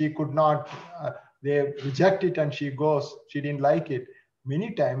then she could not, they reject it and she goes, she didn't like it.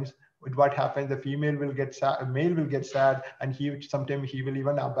 Many times, what happens, the female will get sad, male will get sad, and sometimes he will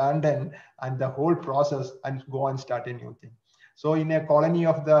even abandon and the whole process and go and start a new thing. So in a colony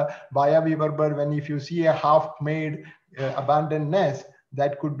of the Baya weaver bird, if you see a half-made abandoned nest,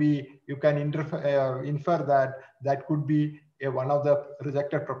 that could be, you can infer that could be one of the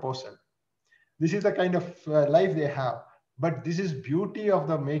rejected proposal. This is the kind of life they have. But this is beauty of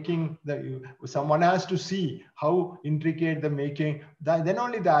the making. Someone has to see how intricate the making. Then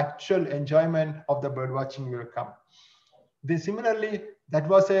only the actual enjoyment of the bird watching will come. Similarly, that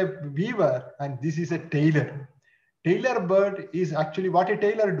was a weaver, and this is a tailor. Tailor bird is actually what a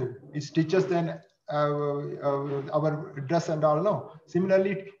tailor do. It stitches then our dress and all. No.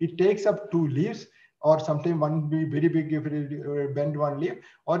 Similarly, it takes up 2 leaves, or sometimes one be very big if it bend 1 leaf,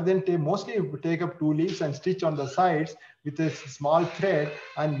 or then mostly take up 2 leaves and stitch on the sides with a small thread,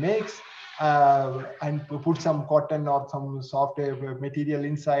 and makes and put some cotton or some soft material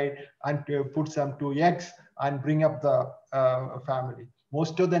inside, and put some 2 eggs and bring up the family.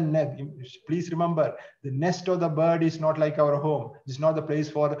 Most of the nest, please remember, the nest of the bird is not like our home. It's not the place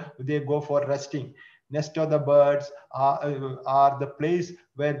for they go for resting. Nest of the birds are the place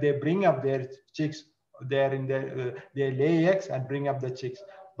where they bring up their chicks. They're in they lay eggs and bring up the chicks.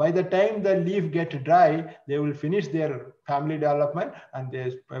 By the time the leaf get dry, they will finish their family development and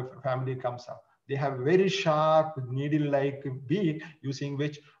their family comes up. They have very sharp needle-like beak, using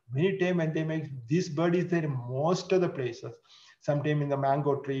which many times when they make, this bird is there in most of the places. Sometimes in the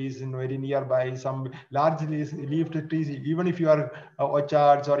mango trees, in very nearby, some large leafed trees, even if you are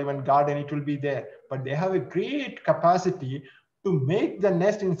orchards or even garden, it will be there. But they have a great capacity to make the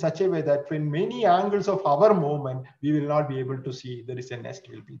nest in such a way that from many angles of our movement, we will not be able to see there is a nest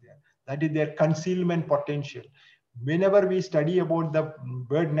will be there. That is their concealment potential. Whenever we study about the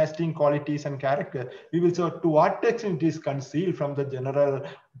bird nesting qualities and character, we will see to what extent it is concealed from the general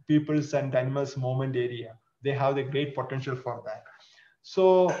people's and animals movement area. They have the great potential for that.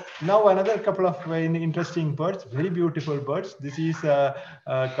 So now another couple of very interesting birds, very beautiful birds. This is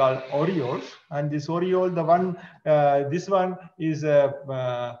called orioles, and this oriole, the one, this one is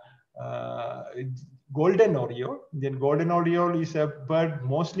golden oriole. Then golden oriole is a bird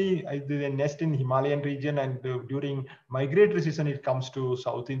mostly they nest in Himalayan region, and during migratory season it comes to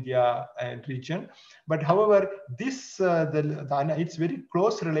South India and region. But however, this its very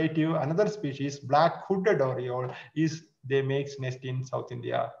close relative, another species, black hooded oriole, is they make nest in South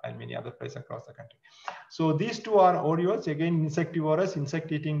India and many other places across the country. So these two are orioles, again insectivorous,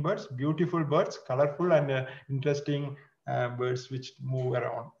 insect-eating birds, beautiful birds, colorful and interesting birds which move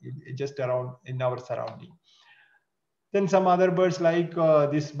around, just around in our surrounding. Then some other birds like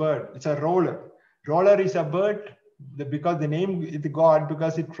this bird, it's a roller. Roller is a bird, because the name is God,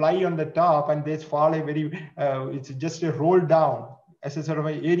 because it fly on the top and they fall a very, it's just a roll down. As a sort of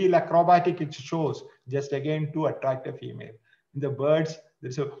an aerial acrobatic, it shows, just again to attract a female. In the birds,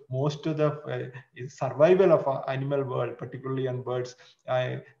 there's most of the survival of animal world, particularly on birds.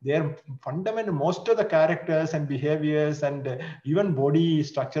 Their fundamental, most of the characters and behaviors and even body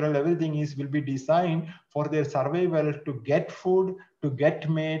structural, everything will be designed for their survival, to get food, to get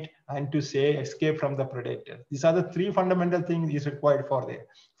mate, and to escape from the predator. These are the three fundamental things is required for them.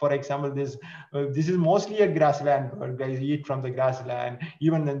 For example, this is mostly a grassland bird. Guys eat from the grassland,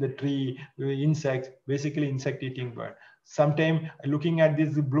 even in the tree, insects, basically insect-eating bird. Sometimes looking at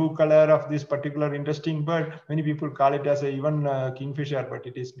this blue color of this particular interesting bird, many people call it as even kingfisher, but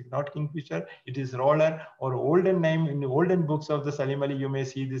it is not kingfisher, it is roller, or olden name. In the olden books of the Salim Ali, you may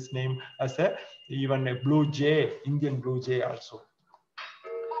see this name as even a blue jay, Indian blue jay also.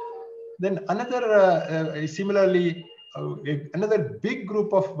 Then another, similarly, another big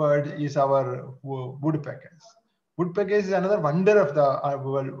group of birds is our woodpeckers. Woodpeckers is another wonder of the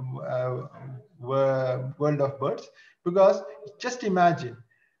world of birds, because just imagine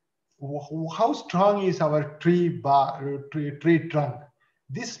how strong is our tree trunk.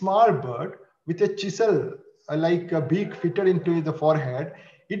 This small bird with a chisel, like a beak fitted into the forehead,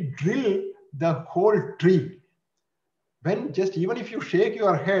 it drill the whole tree. When just even if you shake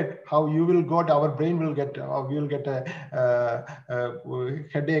your head, how you will got, our brain will get, we will get a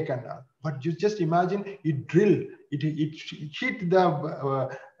headache and all. But you just imagine it drill, it hit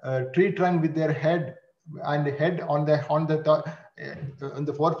the tree trunk with their head, and head on the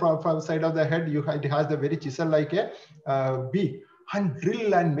forefront side of the head, it has the very chisel like a beak, and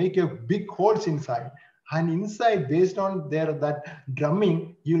drill and make a big holes inside. And inside, based on that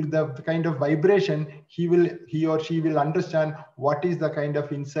drumming, the kind of vibration, he or she will understand what is the kind of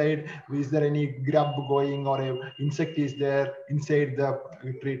inside. Is there any grub going, or an insect is there inside the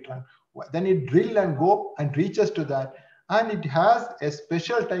tree trunk? Then it drill and go and reaches to that, and it has a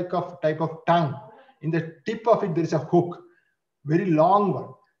special type of tongue. In the tip of it, there is a hook, very long one.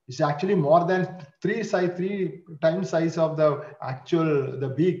 It's actually more than three times size of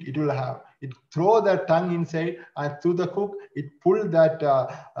the beak it will have. It throw the tongue inside, and through the hook, it pull that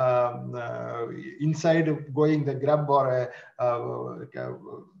inside going the grub or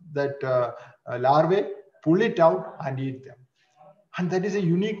larvae, pull it out and eat them. And that is a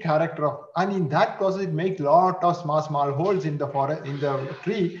unique character of, and in that process, it makes lot of small holes in the forest, in the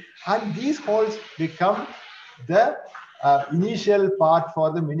tree, and these holes become the initial part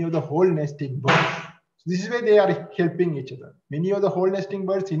for the many of the hole nesting birds. So this is where they are helping each other. Many of the hole nesting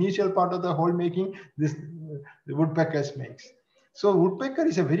birds, initial part of the hole making, the woodpeckers makes. So woodpecker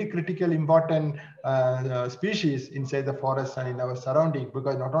is a very critical, important species inside the forest and in our surrounding,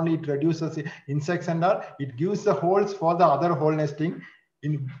 because not only it reduces insects and all, it gives the holes for the other hole nesting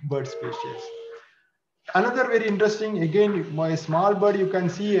in bird species. Another very interesting, again, my small bird you can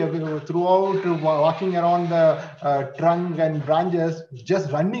see throughout walking around the trunk and branches,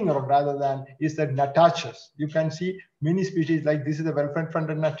 just running around rather than is that natachas. You can see many species like this is the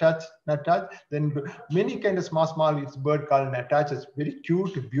well-fronted natach. Then many kind of small it's bird called natachas. Very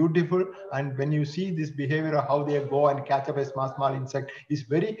cute, beautiful, and when you see this behavior of how they go and catch up a small insect, is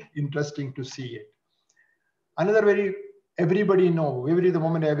very interesting to see it. Another very everybody know every the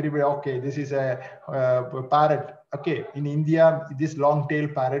moment everybody okay this is a parrot. Okay, in India these long tail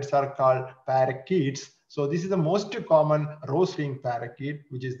parrots are called parakeets. So this is the most common rose-winged parakeet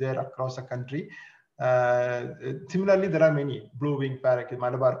which is there across the country. Similarly, there are many blue-winged parakeet,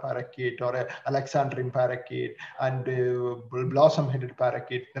 Malabar parakeet, or Alexandrine parakeet, and blossom-headed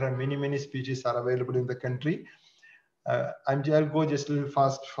parakeet. There are many species are available in the country. I'll go just a little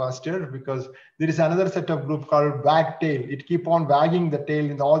faster because there is another set of group called wagtail. It keep on wagging the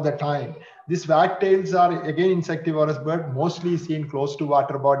tail all the time. These wagtails are again insectivorous bird, mostly seen close to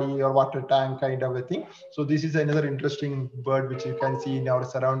water body or water tank kind of a thing. So this is another interesting bird which you can see in our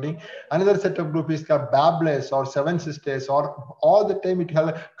surrounding. Another set of group is called babblers or seven sisters, or all the time it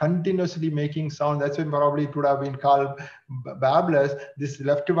has continuously making sound. That's why probably it would have been called babblers. This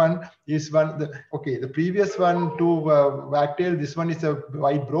left one is one. The previous one to wagtail. This one is a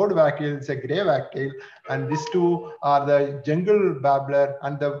white broad wagtail. It's a gray wagtail, and these two are the jungle babbler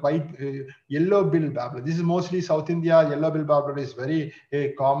and the white yellow bill babbler. This is mostly South India. Yellow bill babbler is very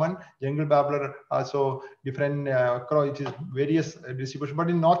common. Jungle babbler also different across it is various distribution. But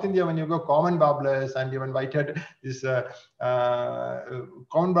in North India, when you go common babblers and even whitehead, this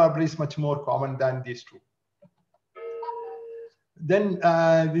common babbler is much more common than these two. Then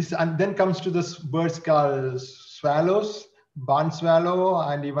then comes to this birds called swallows, barn swallow,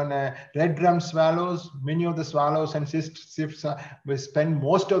 and even red drum swallows. Many of the swallows and swifts will spend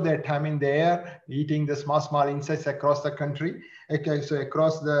most of their time in the air, eating the small insects across the country. Okay, so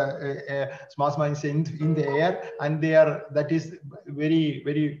across the small insects in the air, and that is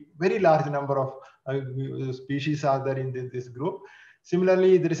very large number of species are there in this group.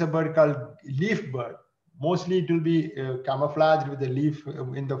 Similarly, there is a bird called leaf bird. Mostly it will be camouflaged with the leaf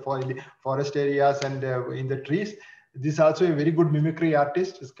in the forest areas and in the trees. This is also a very good mimicry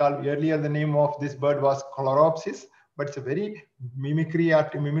artist. It's called, earlier the name of this bird was Coloropsis, but it's a very mimicry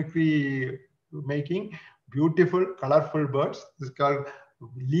making beautiful, colorful birds. This is called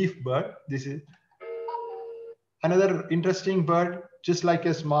leaf bird. This is another interesting bird, just like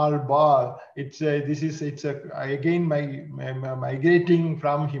a small ball. It's again migrating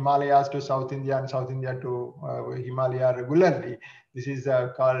from Himalayas to South India and South India to Himalaya regularly. This is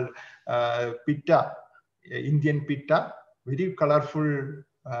called pitta, Indian pitta, very colorful,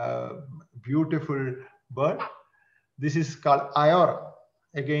 beautiful bird. This is called ayora.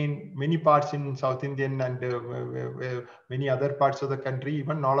 Again, many parts in South Indian and many other parts of the country,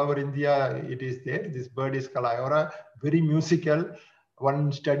 even all over India, it is there. This bird is called ayora, very musical.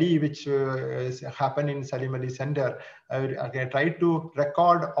 One study which happened in Salim Ali Center, I tried to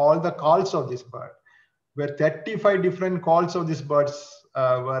record all the calls of this bird, where 35 different calls of these birds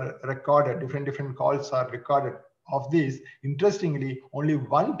were recorded. Different calls are recorded. Of these, interestingly, only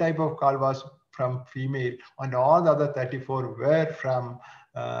one type of call was from female, and all the other 34 were from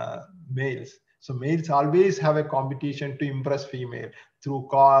males. So males always have a competition to impress female through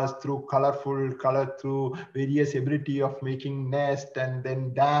calls, through colorful color, through various ability of making nest and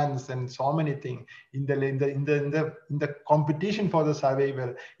then dance and so many things. In the competition for the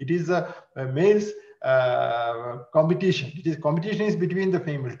survival, it is a males competition. Competition is between the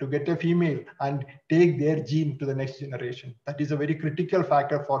female to get a female and take their gene to the next generation. That is a very critical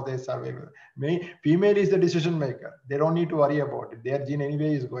factor for their survival. Female is the decision maker. They don't need to worry about it. Their gene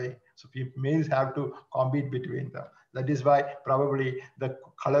anyway is going. So males have to compete between them. That is why probably the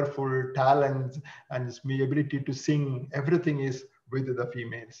colorful talents and ability to sing, everything is with the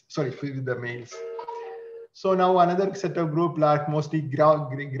females. Sorry, with the males. So now another set of group lark, mostly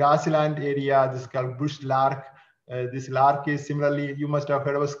grassland area. This is called bush lark. This lark is similarly, you must have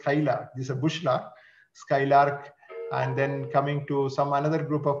heard of skylark. This is a bush lark, skylark. And then coming to some another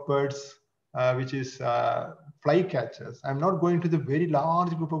group of birds, which is flycatchers. I'm not going to the very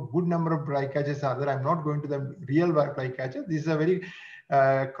large group of good number of flycatchers are there. I'm not going to the real flycatcher. This is a very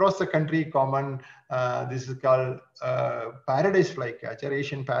across the country common. This is called paradise flycatcher,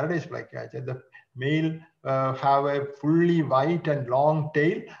 Asian paradise flycatcher. The male have a fully white and long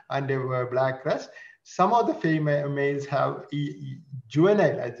tail and a black crest. Some of the female males have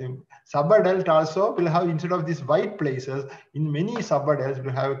juvenile, I think. Subadult also will have, instead of these white places, in many subadults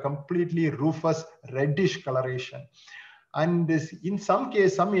will have a completely rufous reddish coloration. And this, in some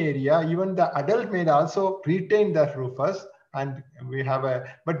case, some area, even the adult may also retain the rufous, and we have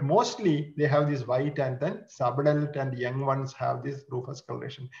but mostly they have this white, and then subadult and young ones have this rufous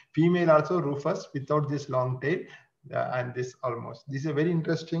coloration. Female also rufous without this long tail, and this almost. This is a very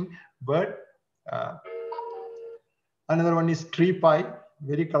interesting bird. Another one is tree pie,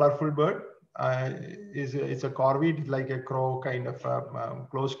 very colorful bird. It's a corvid, like a crow kind of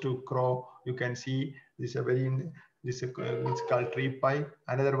close to crow. You can see this a very it's called tree pie.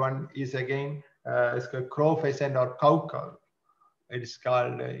 Another one is again it's called crow pheasant or cow cow. It is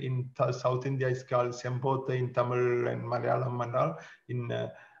called in South India. It's called sembotha in Tamil and Malayalam and all. In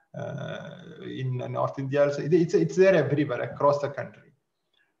North India also, it's there everywhere across the country.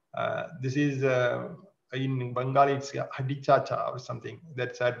 This is in Bengali, it's hadichacha or something.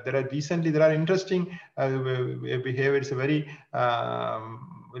 That's there are interesting behavior. It's a very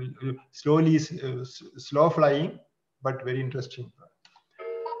slow flying, but very interesting.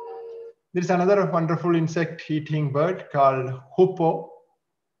 There is another wonderful insect-eating bird called hoopoe.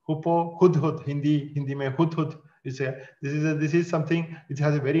 Hoopoe, hudhud. Hindi mein hudhud. This is something which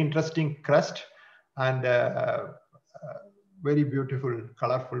has a very interesting crest and very beautiful,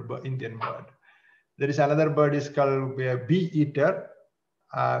 colorful Indian bird. There is another bird is called bee eater.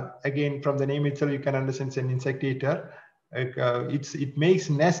 Again, from the name itself, you can understand it's an insect eater. It makes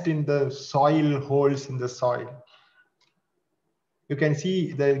nest in the soil holes in the soil. You can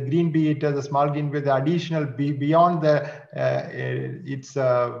see the green bee eater, the small green bee, the additional bee beyond its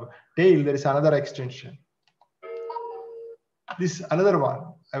tail. There is another extension. This another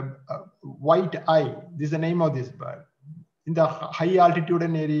one, white eye. This is the name of this bird. In the high altitude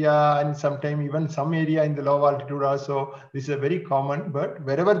area, and sometimes even some area in the low altitude also, this is a very common bird.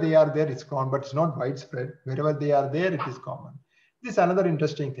 Wherever they are there, it's common, but it's not widespread. Wherever they are there, it is common. This is another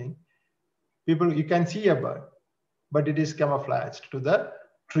interesting thing. You can see a bird, but it is camouflaged to the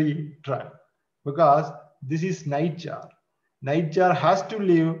tree trunk because this is nightjar. Nightjar has to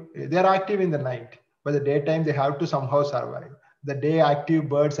live, they're active in the night, but the daytime they have to somehow survive. The day active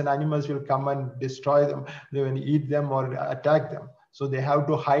birds and animals will come and destroy them, they will eat them or attack them. So they have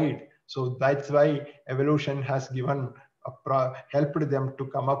to hide. So that's why evolution has given helped them to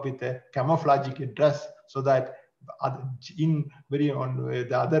come up with a camouflagic dress so that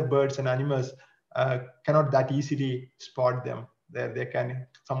the other birds and animals cannot that easily spot them. They can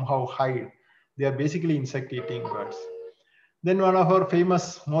somehow hide. They are basically insect-eating birds. Then one of our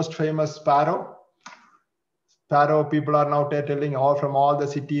most famous sparrow. Sparrow, people are now telling from all the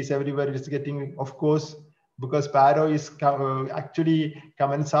cities, everywhere it's getting, of course, because sparrow is actually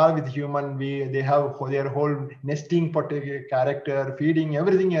commensal with human. They have their whole nesting character, feeding,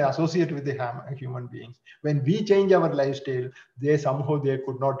 everything associated with the human beings. When we change our lifestyle, they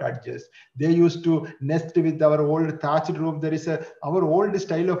could not adjust. They used to nest with our old thatched roof. There is our old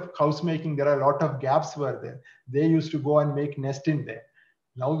style of housemaking. There are a lot of gaps were there. They used to go and make nest in there.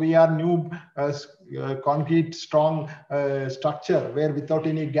 Now we are new concrete strong structure where without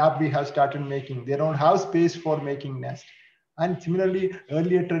any gap we have started making. They don't have space for making nest. And similarly,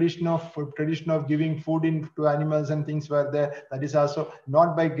 earlier tradition of giving food to animals and things were there. That is also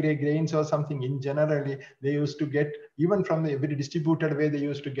not by grains or something. In generally, they used to get, even from the very distributed way, they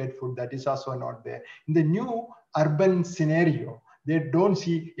used to get food. That is also not there. In the new urban scenario, they don't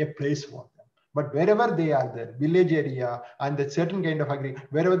see a place for them. But wherever they are there, village area and the certain kind of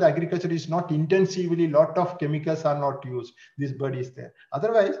wherever the agriculture is not intensively, lot of chemicals are not used, this bird is there.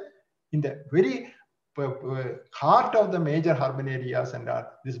 Otherwise, in the very heart of the major urban areas and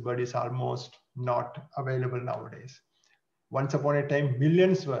this bird is almost not available nowadays. Once upon a time,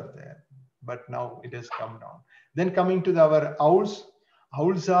 millions were there, but now it has come down. Then coming to our owls.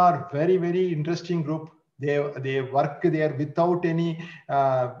 Owls are very, very interesting group. They work there without any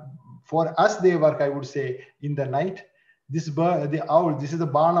for us, they work, I would say, in the night. This bird, the owl, this is the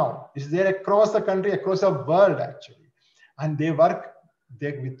barn owl. It's there across the country, across the world, actually. And they work,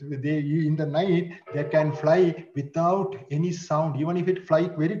 in the night, they can fly without any sound. Even if it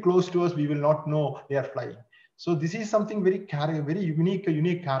flies very close to us, we will not know they are flying. So this is something very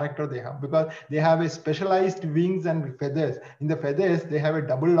unique character they have, because they have a specialized wings and feathers. In the feathers, they have a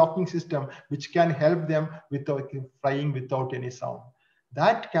double locking system, which can help them without flying without any sound.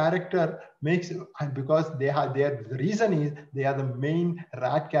 That character makes, because the reason is they are the main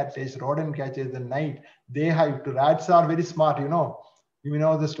rat catchers, rodent catchers at night. Rats are very smart, you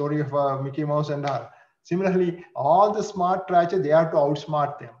know the story of Mickey Mouse and all. Similarly, all the smart catchers, they have to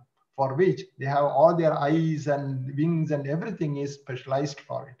outsmart them, for which they have all their eyes and wings and everything is specialized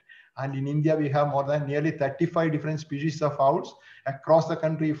for it. And in India, we have more than nearly 35 different species of owls across the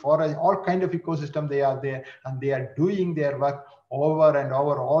country. For all kind of ecosystem, they are there, and they are doing their work over and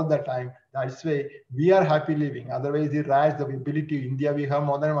over all the time. That's why we are happy living. Otherwise, the rats, the ability, India, we have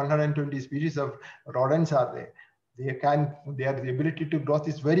more than 120 species of rodents are there. Their ability to growth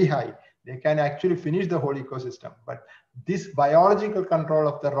is very high. They can actually finish the whole ecosystem. But this biological control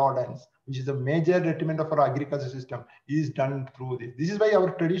of the rodents, which is a major detriment of our agriculture system, is done through this. This is why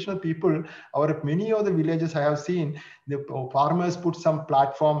our traditional people, many of the villages I have seen, the farmers put some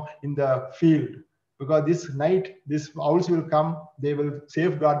platform in the field, because this night, these owls will come, they will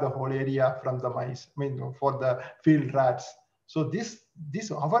safeguard the whole area from the mice, for the field rats. So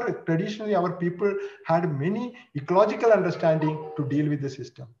traditionally our people had many ecological understanding to deal with the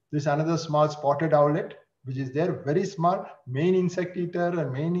system. This is another small spotted owlet, which is there, very small, main insect eater,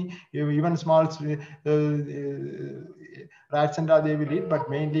 and many even small rats and all they will eat, but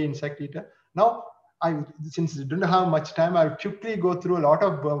mainly insect eater. Now, since I don't have much time, I'll quickly go through a lot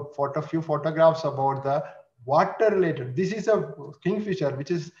of few photographs about the water related. This is a kingfisher, which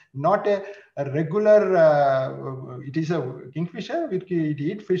is not a regular, it is a kingfisher. It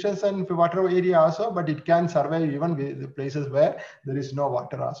eats fishes and water area also, but it can survive even with the places where there is no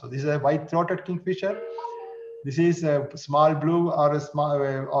water also. This is a white-throated kingfisher. This is a small blue or a small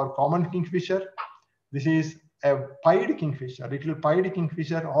or common kingfisher. This is a pied kingfisher, little pied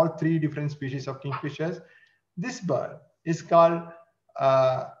kingfisher, all three different species of kingfishers. This bird is called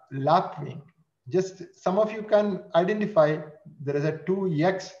lapwing. Just some of you can identify there is a two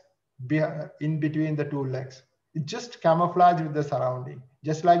eggs in between the two legs. It just camouflage with the surrounding,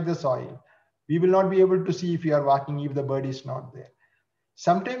 just like the soil. We will not be able to see if you are walking if the bird is not there.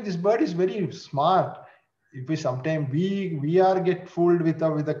 Sometimes this bird is very smart. Sometimes we are get fooled with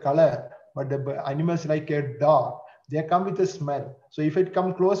the color, but the animals like a dog, they come with a smell. So if it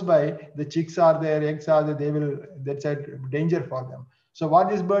come close by, the chicks are there, eggs are there, that's a danger for them. So what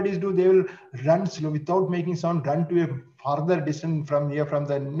these birds do, they will run slow without making sound, run to a further distance from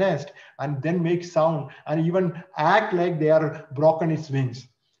the nest, and then make sound and even act like they are broken its wings.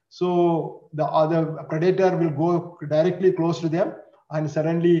 So the other predator will go directly close to them, and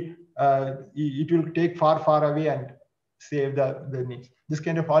suddenly it will take far away and save the needs. This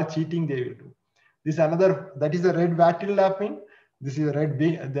kind of all cheating they will do. This another, that is a red wattle lapwing. This is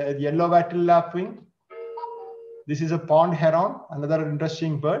the yellow wattle lapwing. This is a pond heron, another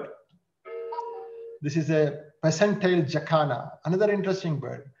interesting bird. This is a peasant-tailed jacana, another interesting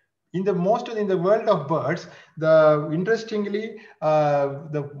bird. In the world of birds, interestingly,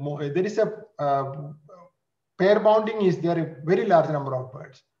 there is a pair bonding is there, a very large number of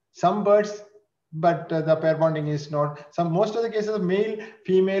birds. Some birds, but the pair bonding is not. Most of the cases, male,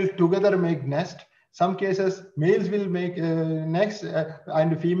 female together make nest. Some cases, males will make nests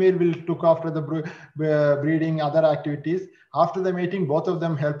and female will look after the breeding, other activities. After the mating, both of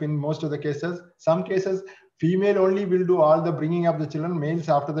them help in most of the cases. Some cases, female only will do all the bringing up the children. Males,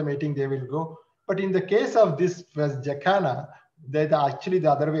 after the mating, they will go. But in the case of this jacana, that's actually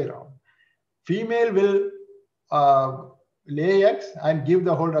the other way around. Female will lay eggs and give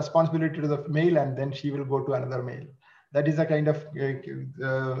the whole responsibility to the male, and then she will go to another male. That is a kind of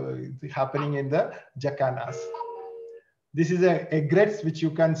happening in the jacanas. This is a egret, which you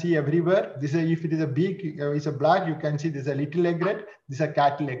can see everywhere. If it is a beak, it's a black, you can see this is a little egret. This is a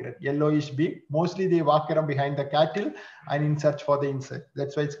cattle egret, yellowish beak. Mostly they walk around behind the cattle and in search for the insect.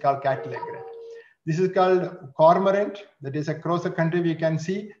 That's why it's called cattle egret. This is called cormorant. That is across the country we can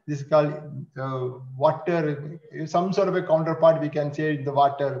see. This is called water, some sort of a counterpart we can say in the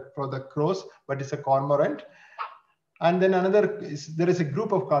water for the crows, but it's a cormorant. And then there is a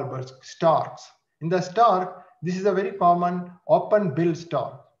group of called birds, storks. In the stork, this is a very common open-billed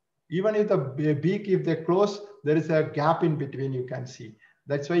stork. Even if the beak, if they close, there is a gap in between you can see.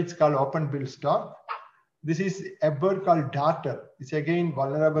 That's why it's called open-billed stork. This is a bird called darter. It's again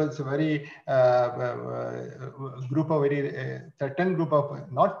vulnerable. It's a very threatened group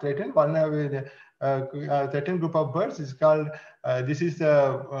of, not threatened, vulnerable, threatened group of birds. It's called,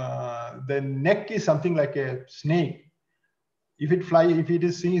 the neck is something like a snake. If it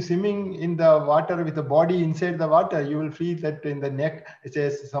is swimming in the water with the body inside the water, you will feel that in the neck, it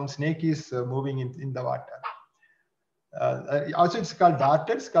says some snake is moving in the water. Also, it's called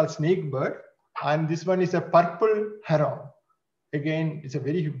darter. It's called snake bird. And this one is a purple heron. Again, it's a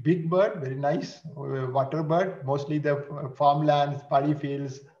very big bird, very nice water bird. Mostly the farmlands, paddy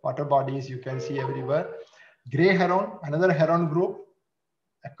fields, water bodies you can see everywhere. Gray heron, another heron group.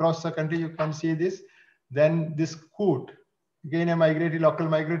 Across the country you can see this. Then this coot, again a local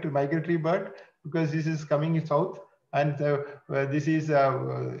migratory bird, because this is coming south. And this is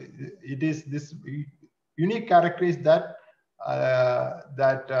it is this unique character is that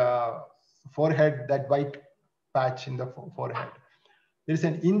forehead, that white patch in the forehead. There is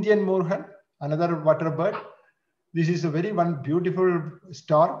an Indian moorhen, another water bird. This is a very one beautiful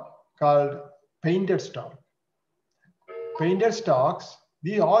stork called painted stork. Painted storks,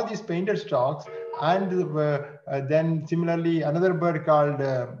 all these painted storks, and then similarly another bird called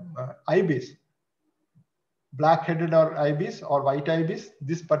ibis, black-headed or ibis or white ibis.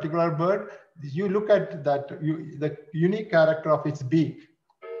 This particular bird, you look at that, the unique character of its beak.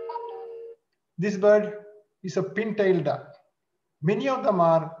 This bird is a pin-tailed duck. Many of them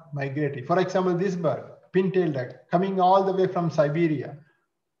are migratory. For example, this bird, pin-tailed duck, coming all the way from Siberia.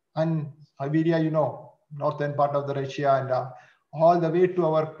 And Siberia, you know, northern part of the Russia, and all the way to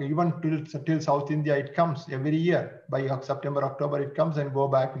our, even till South India, it comes every year. By September, October, it comes and go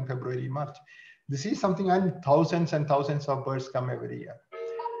back in February, March. This is something, and thousands of birds come every year.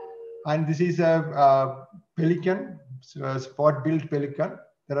 And this is a pelican, spot-billed pelican.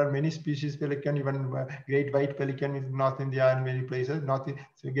 There are many species pelican, even great white pelican in North India and many places.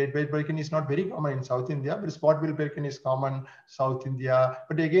 So great white pelican is not very common in South India, but spot-billed pelican is common South India.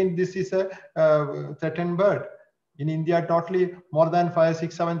 But again, this is a threatened bird. In India, totally more than 5,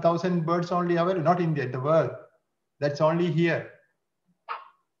 6, 7,000 birds only available. Not India, the world. That's only here.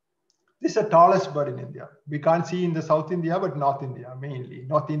 This is the tallest bird in India. We can't see in the South India, but North India mainly.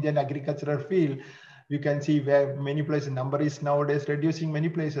 North Indian agricultural field. You can see where many places, number is nowadays reducing many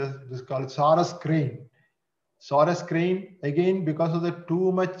places. This is called Saurus crane. Saurus crane, again, because of the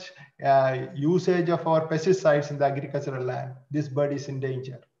too much usage of our pesticides in the agricultural land, this bird is in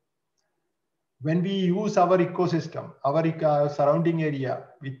danger. When we use our ecosystem, our surrounding area,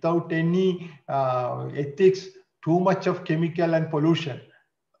 without any ethics, too much of chemical and pollution,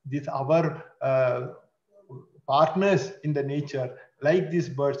 our partners in the nature, like these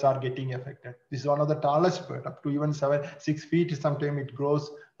birds, are getting affected. This is one of the tallest bird, up to even 6 feet. Sometimes it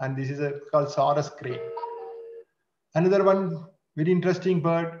grows, and this is called Saurus crane. Another one very interesting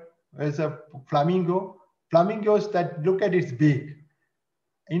bird is a flamingo. Flamingos that look at its beak.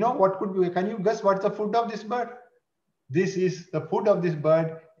 You know what could be? Can you guess what's the food of this bird? This is the food of this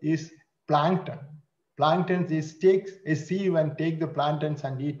bird is plankton. Plankton is takes a sieve and take the planktons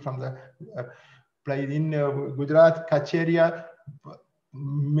and eat from the in Gujarat, Kutch area.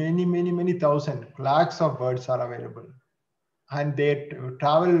 Many thousand lakhs of birds are available, and they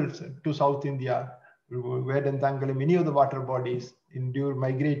travel to South India, Vedantangal, many of the water bodies endure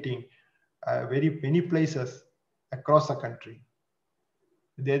migrating very many places across the country.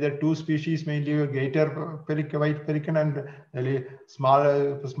 There are the two species mainly, greater white pelican and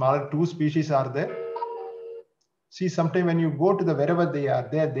smaller two species are there. See, sometimes when you go to the wherever they are,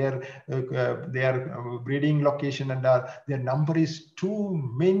 their breeding location and their number is too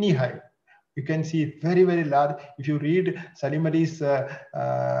many high. You can see very large. If you read Salim Ali's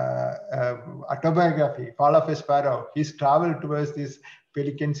autobiography, Fall of a Sparrow, he's traveled towards this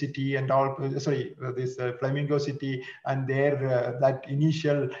Pelican City and all, this Flamingo City, and there that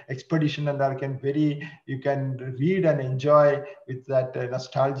initial expedition, and you can read and enjoy with that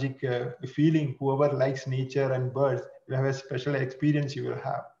nostalgic feeling. Whoever likes nature and birds, you have a special experience you will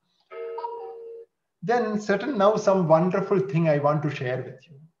have. Then now some wonderful thing I want to share with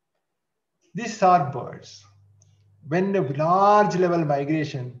you. These are birds. When a large level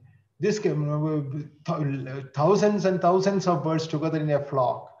migration, this thousands and thousands of birds together in a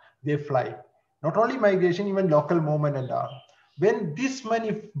flock, they fly. Not only migration, even local movement and all. When this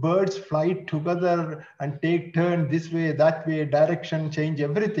many birds fly together and take turn this way, that way, direction, change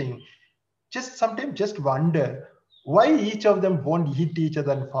everything, sometimes just wonder why each of them won't hit each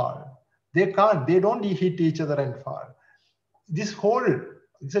other and fall. They can't. They don't hit each other and fall. This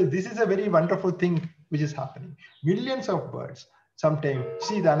is a very wonderful thing which is happening. Millions of birds. Sometimes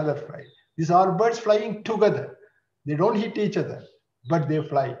see the another flight. These are birds flying together. They don't hit each other, but they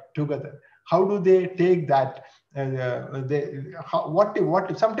fly together. How do they take that?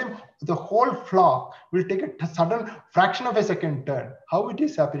 Sometimes the whole flock will take a sudden fraction of a second turn. How it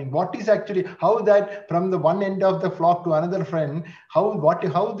is happening? What is actually, how that from the one end of the flock to another friend, how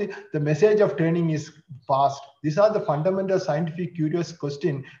the message of turning is passed. These are the fundamental scientific curious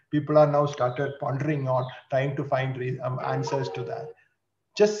question people are now started pondering on, trying to find answers to that.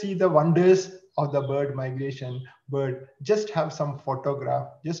 Just see the wonders of the bird migration. Just have some photograph,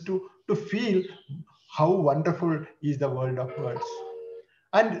 just to feel how wonderful is the world of birds.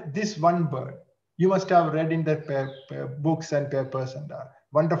 And this one bird, you must have read in the books and papers and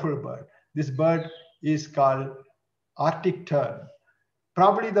wonderful bird. This bird is called Arctic tern.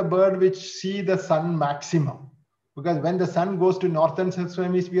 Probably the bird which see the sun maximum. because when the sun goes to northern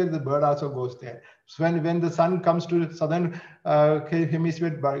hemisphere, the bird also goes there. So when the sun comes to southern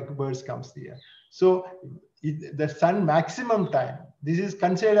hemisphere, birds comes there. So the sun maximum time, this is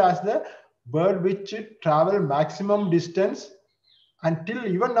considered as the bird which travel maximum distance. Until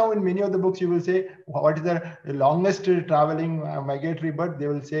even now in many of the books you will say what is the longest traveling migratory bird, they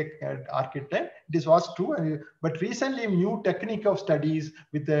will say archetype. This was true, but recently new technique of studies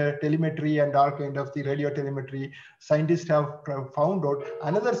with the telemetry and all kind of the radio telemetry, scientists have found out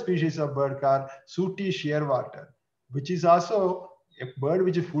another species of bird called sooty shearwater, which is also a bird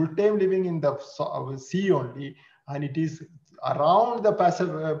which is full-time living in the sea only, and it is around the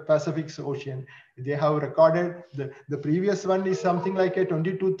Pacific Ocean. They have recorded the previous one is something like a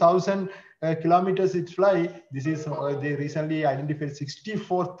 22,000 kilometers it fly. This is they recently identified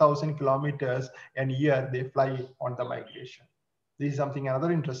 64,000 kilometers a year they fly on the migration. This is something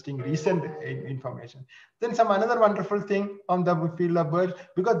another interesting recent information. Then some another wonderful thing on the field of birds,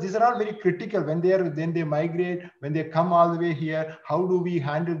 because these are all very critical when they migrate, when they come all the way here. How do we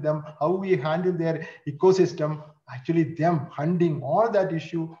handle them? How we handle their ecosystem? Actually, them hunting, all that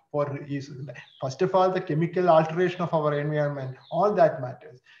issue for is first of all the chemical alteration of our environment. All that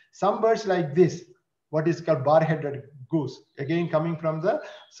matters. Some birds like this, what is called bar-headed goose, again coming from the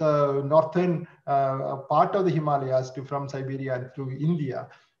northern part of the Himalayas from Siberia to India,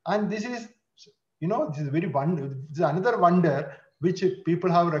 and this is, you know, this is very wonder. This is another wonder which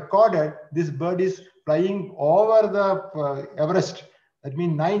people have recorded. This bird is flying over the Everest. That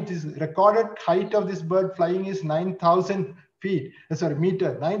means this recorded height of this bird flying is 9,000 feet. Sorry,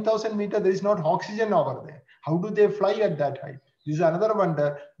 meter. 9,000 meter. There is not oxygen over there. How do they fly at that height? This is another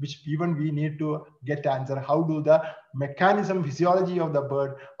wonder which even we need to get answer. How do the mechanism, physiology of the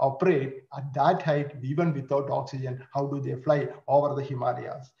bird operate at that height, even without oxygen? How do they fly over the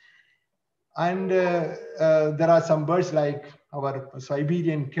Himalayas? And there are some birds like our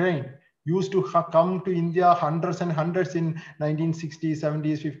Siberian crane used to come to India hundreds and hundreds in 1960s,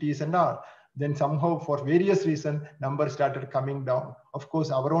 70s, 50s and all. Then somehow for various reasons, numbers started coming down. Of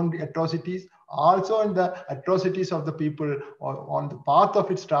course, our own atrocities, also in the atrocities of the people on the path of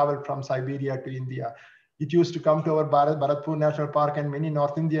its travel from Siberia to India. It used to come to our Bharatpur National Park and many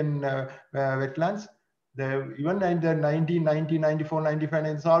North Indian wetlands. Even in the 1990, 94, 95,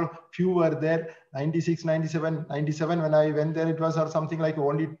 it's all few were there. 96, 97, 97 when I went there, it was or something like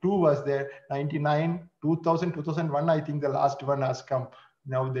only 2 was there. 99, 2000, 2001, I think the last one has come.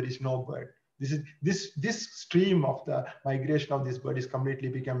 Now there is no bird. This stream of the migration of this bird is completely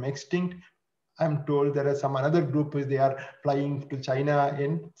become extinct. I'm told there are some another group they are flying to China,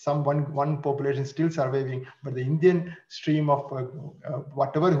 in some one population still surviving, but the Indian stream of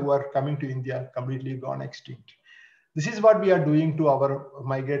whatever who are coming to India completely gone extinct. This is what we are doing to our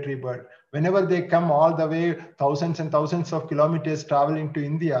migratory bird. Whenever they come all the way thousands and thousands of kilometers traveling to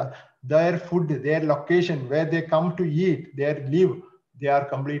India, their food, their location, where they come to eat, their live, they are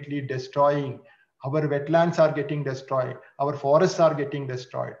completely destroying. Our wetlands are getting destroyed. Our forests are getting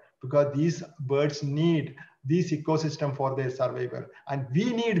destroyed, because these birds need this ecosystem for their survival. And we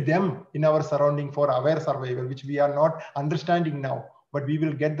need them in our surrounding for our survival, which we are not understanding now, but we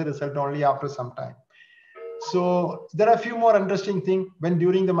will get the result only after some time. So there are a few more interesting things. When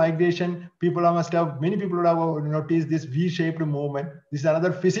during the migration, many people would have noticed this V-shaped movement. This is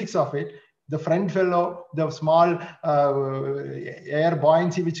another physics of it. The front fellow, the small air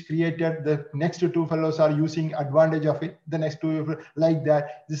buoyancy which created, the next 2 fellows are using advantage of it. The next 2 like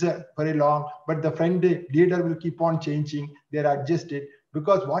that. This is very long, but the front leader will keep on changing. They're adjusted,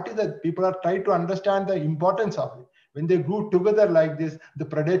 because what is that? People are trying to understand the importance of it. When they go together like this, the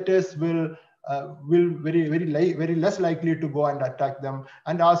predators will very less likely to go and attack them,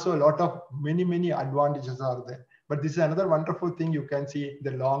 and also a lot of many advantages are there. But this is another wonderful thing you can see,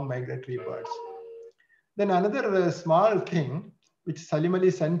 the long migratory birds. Then another small thing which Salim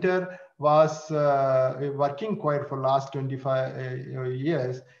Ali Center was working quite for last 25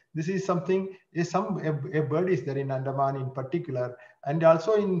 years. This is something, a bird is there in Andaman in particular, and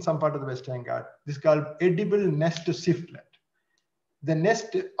also in some part of the Western Ghats. This is called edible nest swiftlet. The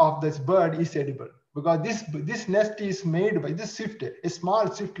nest of this bird is edible, because this nest is made by this swiftlet, a small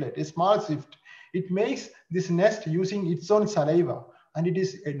swift. It makes this nest using its own saliva, and it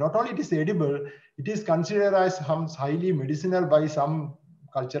is not only it is edible, it is considered as highly medicinal by some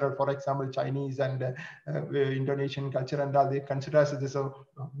cultural, for example, Chinese and Indonesian culture and all. They consider as this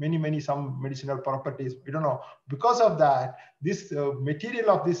many some medicinal properties. We don't know. Because of that, this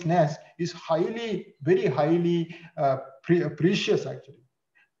material of this nest is very highly precious actually.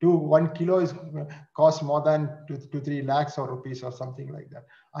 1 kilo is cost more than 2-3 lakhs or rupees or something like that.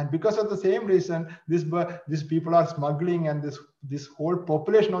 And because of the same reason, these people are smuggling, and this whole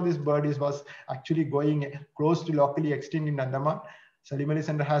population of this bird was actually going close to locally extinct in Andaman. Salim Ali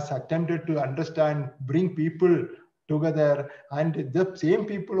Center has attempted to understand, bring people together, and the same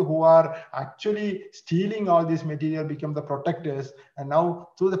people who are actually stealing all this material become the protectors. And now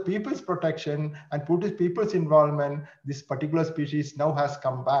through the people's protection and people's involvement, this particular species now has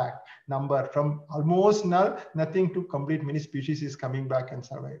come back. Number from almost null, nothing to complete, many species is coming back and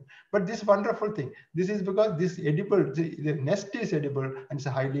survive. But this wonderful thing, this is because this edible, the nest is edible and it's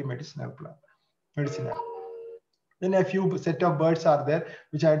a highly medicinal plant. Then a few set of birds are there,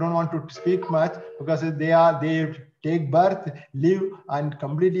 which I don't want to speak much, because they take birth, live, and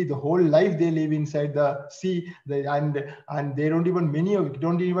completely the whole life they live inside the sea. And they don't even, many of it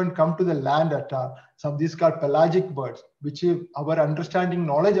don't even come to the land at all. Some of these called pelagic birds, which our understanding,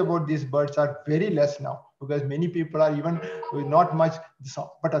 knowledge about these birds are very less now, because many people are even not much,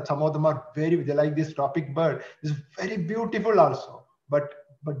 but some of them are they like this tropic bird. It's very beautiful also, but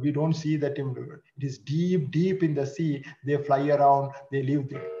we don't see that in the world. It is deep in the sea. They fly around, they live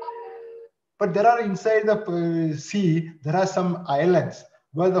there. But there are inside the sea, there are some islands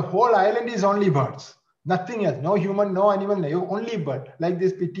where the whole island is only birds. Nothing else, no human, no animal, no, only bird. Like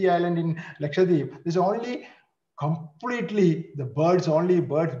this Pitti Island in Lakshadweep, there's only completely the birds, only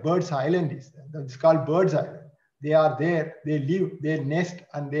birds island is there. It's called Birds Island. They are there, they live, they nest,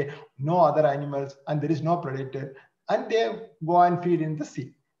 and they no other animals, and there is no predator. And they go and feed in the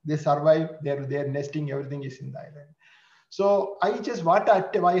sea. They survive, their nesting, everything is in the island. So what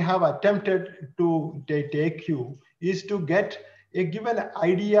I have attempted to take you is to get give an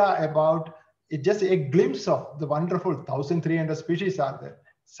idea about just a glimpse of the wonderful 1,300 species are there.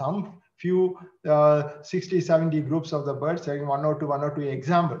 Some few 60, 70 groups of the birds, having one or two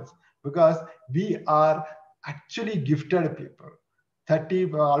examples, because we are actually gifted people.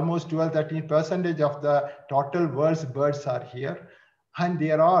 Almost 12-13% of the total world's birds are here. And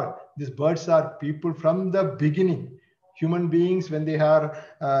these birds are people from the beginning. Human beings, when they are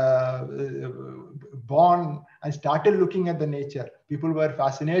born and started looking at the nature, people were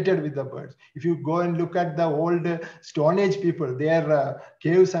fascinated with the birds. If you go and look at the old Stone Age people, their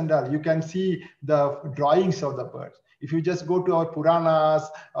caves and all, you can see the drawings of the birds. If you just go to our Puranas,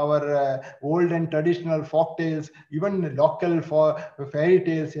 our old and traditional folk tales, even local fairy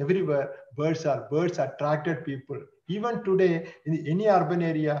tales, everywhere, birds attracted people. Even today, in any urban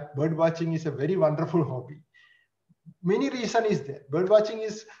area, bird watching is a very wonderful hobby. Many reason is there. Bird watching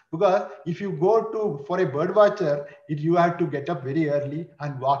is because if you go for a bird watcher, you have to get up very early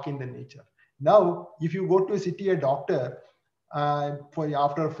and walk in the nature. Now, if you go to a city, a doctor,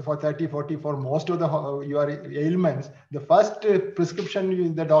 for 30, 40, for most of your ailments, the first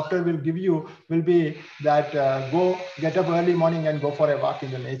prescription the doctor will give you will be that go get up early morning and go for a walk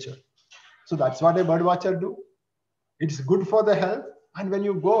in the nature. So that's what a bird watcher do. It's good for the health. And when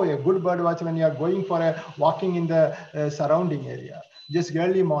you go, a good bird watcher, when you are going for a walking in the surrounding area, just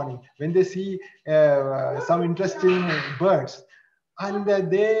early morning, when they see some interesting birds, and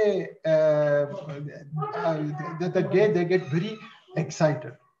they get very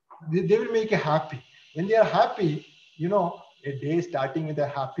excited. They will make you happy. When they are happy, a day starting with a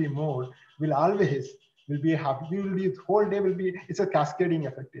happy mood will be happy. The whole day will be, it's a cascading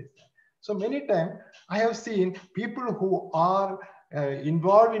effect. So many times I have seen people who are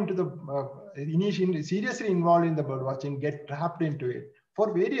involved into the seriously involved in the bird watching get trapped into it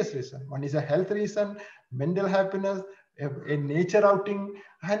for various reasons. One is a health reason, mental happiness, a nature outing,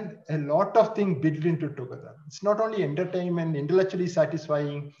 and a lot of things built into together. It's not only entertainment, intellectually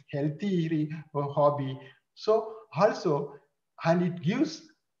satisfying, healthy hobby. So also, and it gives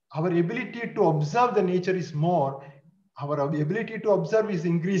our ability to observe the nature is more, our ability to observe is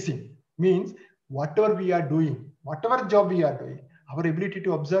increasing. Means whatever we are doing, whatever job we are doing, our ability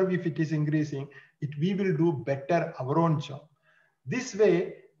to observe, if it is increasing, we will do better our own job. This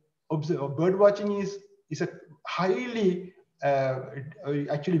way, bird watching is a highly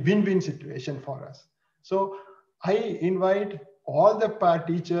actually win-win situation for us. So I invite all the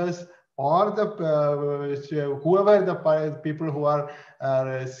teachers, or whoever the people who are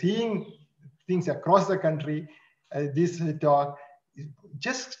seeing things across the country, this talk,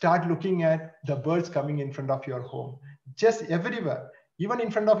 just start looking at the birds coming in front of your home. Just everywhere, even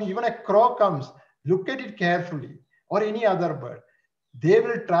in front of you, even a crow comes, look at it carefully, or any other bird. They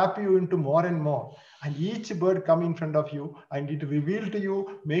will trap you into more and more. And each bird come in front of you and it reveal to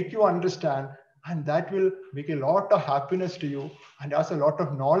you, make you understand, and that will make a lot of happiness to you and also a lot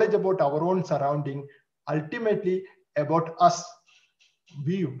of knowledge about our own surrounding, ultimately about us.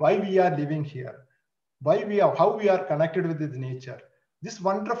 why we are living here, why we are, how we are connected with this nature. This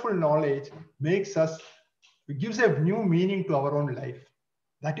wonderful knowledge makes us, it gives a new meaning to our own life.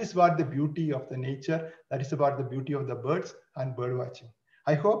 That is what the beauty of the nature, that is about the beauty of the birds and bird watching.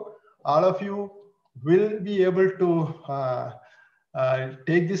 I hope all of you will be able to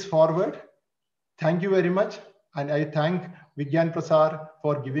take this forward. Thank you very much. And I thank Vigyan Prasar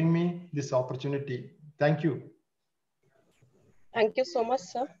for giving me this opportunity. Thank you. Thank you so much,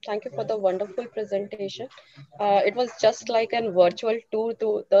 sir. Thank you for the wonderful presentation. It was just like a virtual tour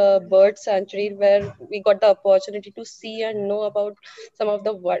to the bird sanctuary where we got the opportunity to see and know about some of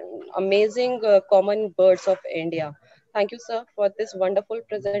the amazing common birds of India. Thank you, sir, for this wonderful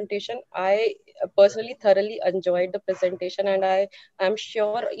presentation. I personally thoroughly enjoyed the presentation, and I am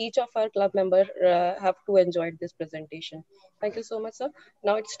sure each of our club members have to enjoy this presentation. Thank you so much, sir.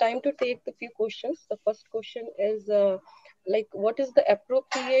 Now it's time to take the few questions. The first question is, like, what is the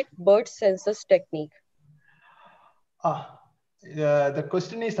appropriate bird census technique? The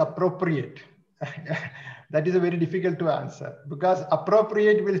question is appropriate. That is a very difficult to answer, because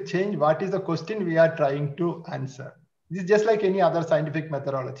appropriate will change what is the question we are trying to answer. This is just like any other scientific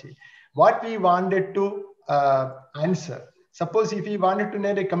methodology. What we wanted to answer. Suppose if we wanted to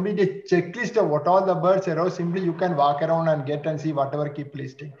make a complete checklist of what all the birds are, simply you can walk around and get and see whatever keep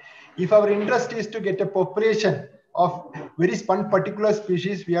listing. If our interest is to get a population of very one particular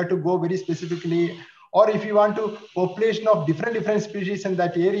species, we have to go very specifically. Or if you want to population of different species in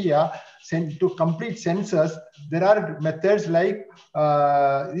that area, to complete census, there are methods like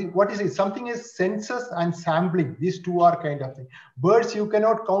what is it? Something is census and sampling. These two are kind of thing. Birds, you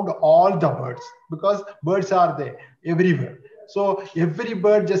cannot count all the birds because birds are there everywhere. So every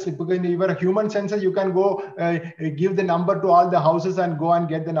bird, just because in your human census, you can go give the number to all the houses and go and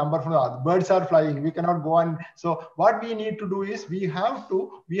get the number from the other. Birds are flying. We cannot go and, so what we need to do is we have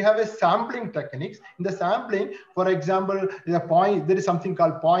a sampling techniques. In the sampling, for example, there is something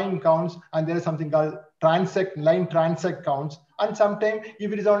called point counts, and there is something called line transect counts. And sometimes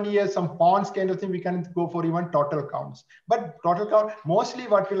if it is only some ponds kind of thing, we can go for even total counts. But total count, mostly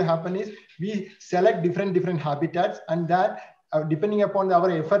what will happen is we select different habitats, and that depending upon our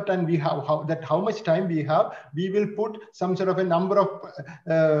effort and we have how much time we have, we will put some sort of a number of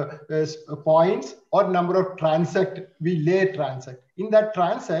points or number of transect. We lay transect. In that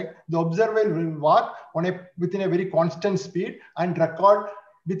transect, the observer will walk within a very constant speed and record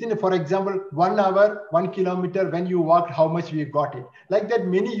within, for example, 1 hour, 1 kilometer, when you walked, how much we got it. Like that,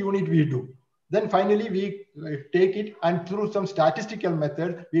 many unit we do. Then finally, we take it, and through some statistical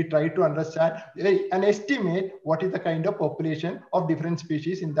method, we try to understand and estimate what is the kind of population of different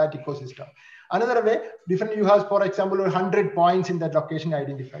species in that ecosystem. Another way, you have, for example, 100 points in that location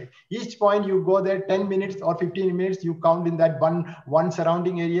identified. Each point you go there 10 minutes or 15 minutes, you count in that one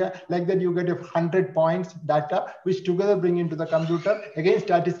surrounding area. Like that, you get 100 points data, which together bring into the computer, again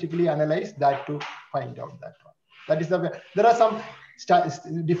statistically analyze that to find out that one. That is the way. There are some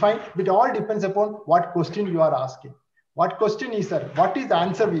defined, but it all depends upon what question you are asking. What question is that? What is the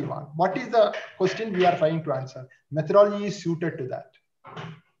answer we want? What is the question we are trying to answer? Methodology is suited to that.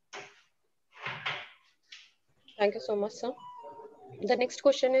 Thank you so much, sir. The next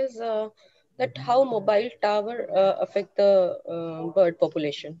question is that how mobile tower affect the bird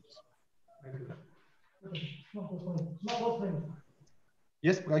population?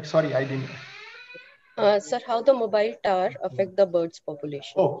 Yes, sorry, I didn't. Sir, how the mobile tower affect the birds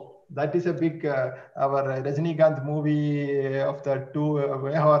population? Oh, that is a big, our Rajinikanth movie of the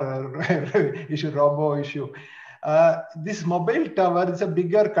issue, robo issue. This mobile tower is a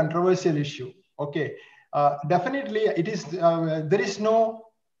bigger controversial issue. Okay, definitely it is, there is no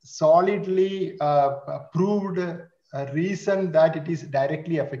solidly proved reason that it is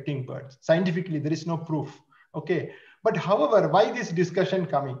directly affecting birds. Scientifically, there is no proof. Okay, but however, why this discussion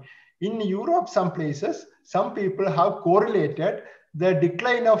coming? In Europe, some places, some people have correlated the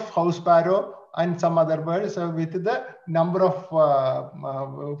decline of house sparrow and some other birds with the number of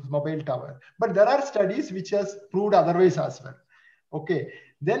mobile tower. But there are studies which has proved otherwise as well. Okay,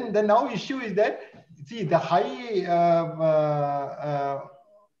 then the now issue is that, see, the high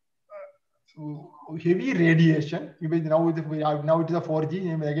heavy radiation, now it is a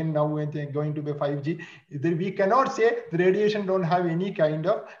 4G, again now going to be 5G. We cannot say the radiation don't have any kind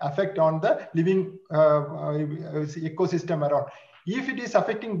of effect on the living ecosystem around. If it is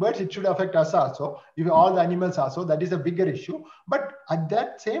affecting birds, it should affect us also, if all the animals also. That is a bigger issue. But at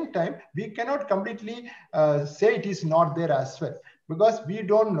that same time, we cannot completely say it is not there as well. because we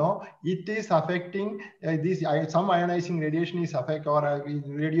don't know it is affecting some ionizing radiation is affect, or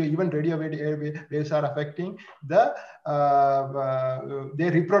radio, even radio waves are affecting the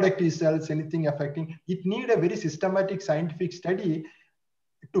their reproductive cells, anything affecting it. Need a very systematic scientific study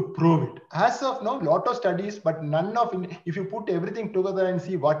to prove it. As of now, lot of studies, but none of, if you put everything together and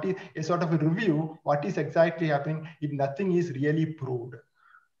see what is a sort of a review, what is exactly happening, if nothing is really proved.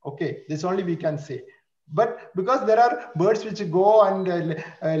 Okay, this only we can say. But because there are birds which go and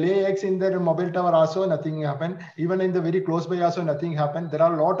lay eggs in their mobile tower also, nothing happened. Even in the very close by also, nothing happened. There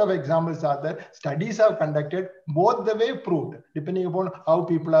are a lot of examples are there. Studies are conducted, both the way proved, depending upon how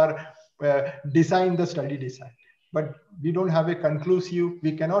people are design the study design. But we don't have a conclusive,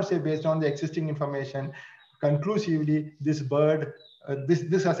 we cannot say based on the existing information, conclusively, this bird,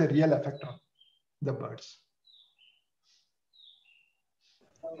 this has a real effect on the birds.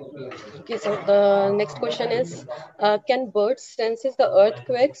 Okay, so the next question is, can birds senses the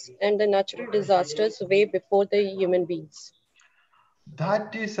earthquakes and the natural disasters way before the human beings?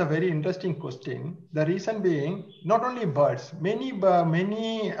 That is a very interesting question. The reason being, not only birds, many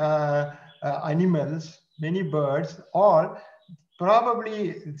animals, many birds, or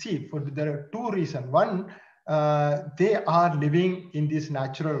probably, see, there are two reasons. One, they are living in this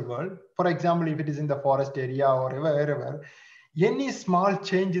natural world. For example, if it is in the forest area or wherever, any small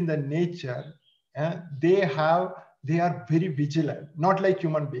change in the nature, they are very vigilant, not like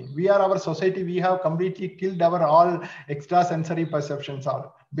human being. We are, our society, we have completely killed our all extrasensory perceptions.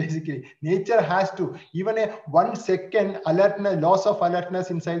 All basically, nature has to, even a 1 second alertness, loss of alertness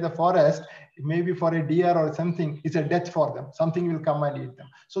inside the forest, maybe for a deer or something, is a death for them. Something will come and eat them.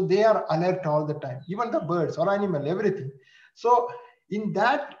 So they are alert all the time, even the birds or animal, everything. So in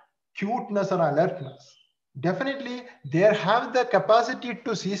that cuteness or alertness, definitely they have the capacity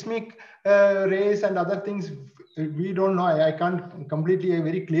to seismic rays and other things. We don't know, I can't completely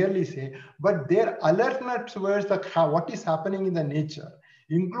very clearly say, but their alertness towards what is happening in the nature,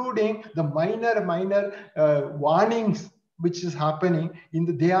 including the minor warnings which is happening in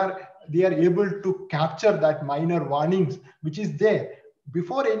the, they are able to capture that minor warnings which is there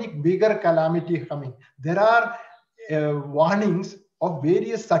before any bigger calamity coming. There are warnings of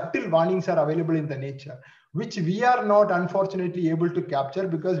various subtle warnings are available in the nature, which we are not unfortunately able to capture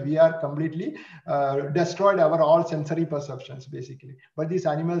because we are completely destroyed our all sensory perceptions basically. But these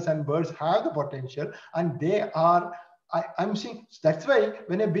animals and birds have the potential, and they are, I'm seeing, that's why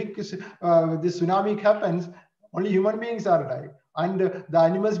when a big this tsunami happens, only human beings are died, and the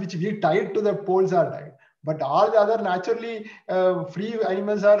animals which we tied to the poles are died, but all the other naturally free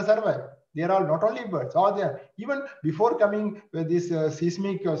animals are survived. They are all, not only birds, all there. Even before coming with this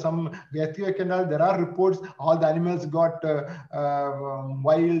seismic or some earthquake and all, there are reports all the animals got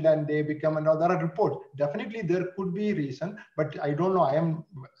wild and they become, and all, there are reports. Definitely there could be reason, but I don't know.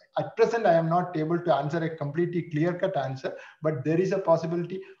 At present I am not able to answer a completely clear-cut answer, but there is a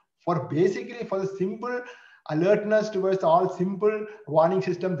possibility for basically for the simple alertness towards all simple warning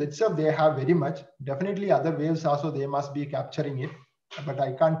system itself. They have very much. Definitely other waves also they must be capturing it, but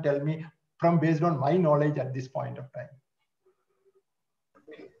I can't tell me from based on my knowledge at this point of time.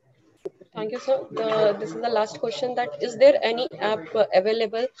 Thank you, sir. This is the last question. That is there any app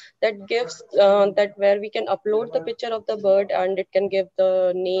available that gives that where we can upload the picture of the bird and it can give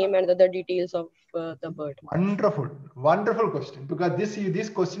the name and the details of the bird? Wonderful question, because this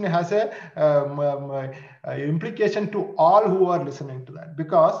question has a implication to all who are listening to that,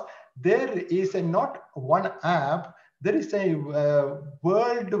 because there is not one app. There is a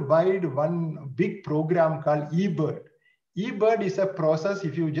worldwide one big program called eBird. eBird is a process.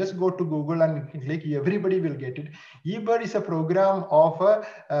 If you just go to Google and click, everybody will get it. eBird is a program of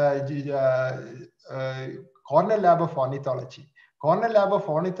Cornell Lab of Ornithology. Cornell Lab of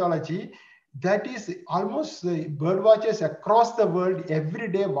Ornithology, that is almost bird watchers across the world every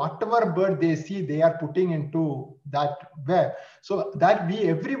day, whatever bird they see, they are putting into that web. So that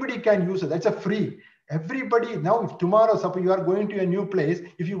everybody can use it. That's a free. Everybody now, if tomorrow, suppose you are going to a new place,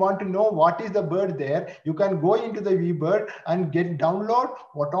 if you want to know what is the bird there, you can go into the eBird and download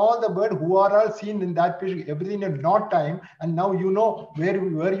what all the bird who are all seen in that page, everything in no time, and now you know where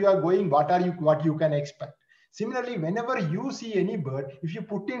you are going, what you can expect. Similarly, whenever you see any bird, if you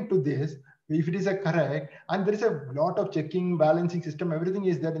put into this, if it is a correct, and there is a lot of checking, balancing system, everything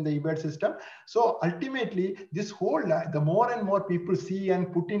is there in the eBird system. So ultimately, this whole, the more and more people see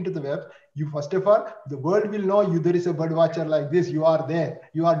and put into the web, you first of all, the world will know you, there is a bird watcher like this, you are there,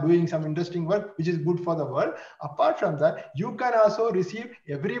 you are doing some interesting work, which is good for the world. Apart from that, you can also receive,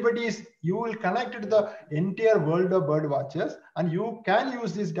 you will connect to the entire world of bird watchers, and you can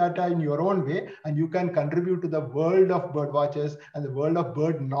use this data in your own way, and you can contribute to the world of bird watchers and the world of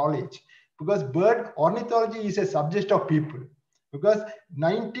bird knowledge. Because bird ornithology is a subject of people, because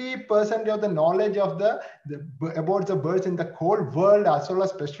 90% of the knowledge of about the birds in the whole world, as well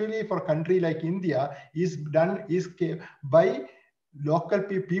as especially for a country like India, is by local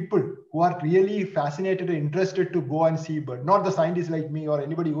people who are really fascinated and interested to go and see bird, not the scientists like me or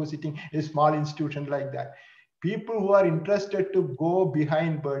anybody who's sitting in a small institution like that. People who are interested to go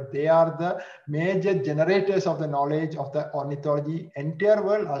behind bird, they are the major generators of the knowledge of the ornithology entire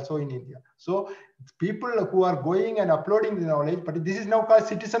world, also in India. So people who are going and uploading the knowledge, but this is now called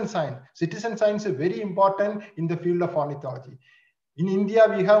citizen science. Citizen science is very important in the field of ornithology. In India,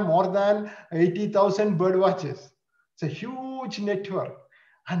 we have more than 80,000 bird watchers. It's a huge network,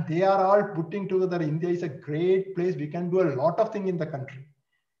 and they are all putting together. India is a great place. We can do a lot of things in the country.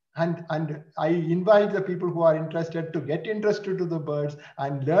 And I invite the people who are interested to get interested to the birds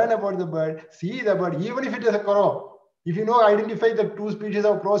and learn about the bird, see the bird, even if it is a crow. If you know, identify the two species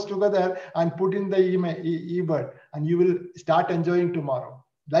of crows together and put in the eBird, and you will start enjoying tomorrow.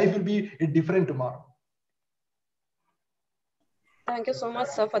 Life will be different tomorrow. Thank you so much,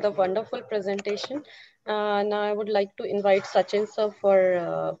 sir, for the wonderful presentation. Now I would like to invite Sachin, sir, for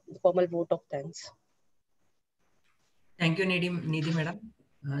the formal vote of thanks. Thank you, Nidhi madam.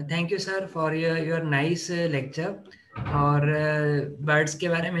 Thank you, sir, for your nice lecture. और birds के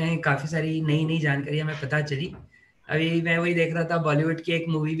बारे में काफ़ी सारी नई जानकारी हमें पता चली. अभी मैं वही देख रहा था, बॉलीवुड की एक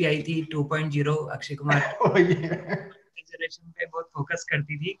मूवी भी आई थी 2.0 अक्षय कुमार कंजर्वेशन पे बहुत फोकस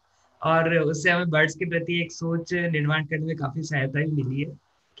करती थी, और उससे हमें बर्ड्स के प्रति एक सोच निर्माण करने में काफ़ी सहायता भी मिली है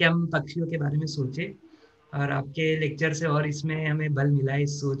कि हम पक्षियों के बारे में सोचें, और आपके लेक्चर से और इसमें हमें बल मिला है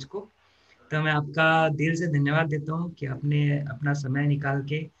इस सोच को. तो मैं आपका दिल से धन्यवाद देता हूँ कि आपने अपना समय निकाल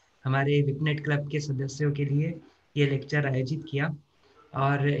के हमारे विपनेट क्लब के सदस्यों के लिए ये लेक्चर आयोजित किया.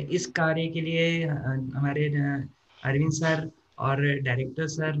 और इस कार्य के लिए हमारे अरविंद सर और director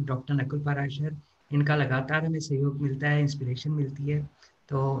sir doctor Nakul Parashar, इनका लगातार हमें सहयोग मिलता है, इंस्पिरेशन मिलती है,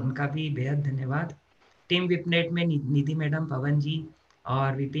 तो उनका भी बेहद धन्यवाद. टीम विपनेट में निधि मैडम, पवन जी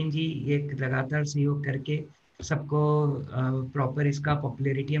और विपिन जी ये लगातार सहयोग करके सबको प्रॉपर इसका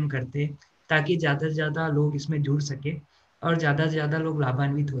पॉपुलैरिटी हम करते, ताकि ज़्यादा से ज़्यादा लोग इसमें जुड़ सके और ज़्यादा से ज़्यादा लोग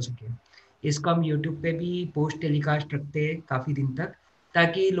लाभान्वित हो सके. इसको हम यूट्यूब पे भी पोस्ट टेलीकास्ट रखते हैं काफ़ी दिन तक,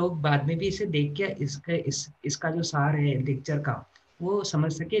 ताकि लोग बाद में भी इसे देख के इसका जो सार है लेक्चर का वो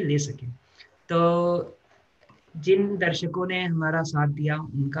समझ सके, ले सके. तो जिन दर्शकों ने हमारा साथ दिया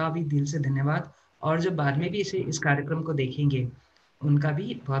उनका भी दिल से धन्यवाद, और जो बाद में भी इस कार्यक्रम को देखेंगे उनका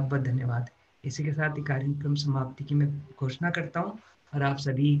भी बहुत बहुत धन्यवाद. इसी के साथ ही कार्यक्रम समाप्ति की मैं घोषणा करता हूँ, और आप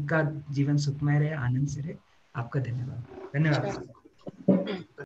सभी का जीवन सुखमय रहे, आनंद से रहे. आपका धन्यवाद.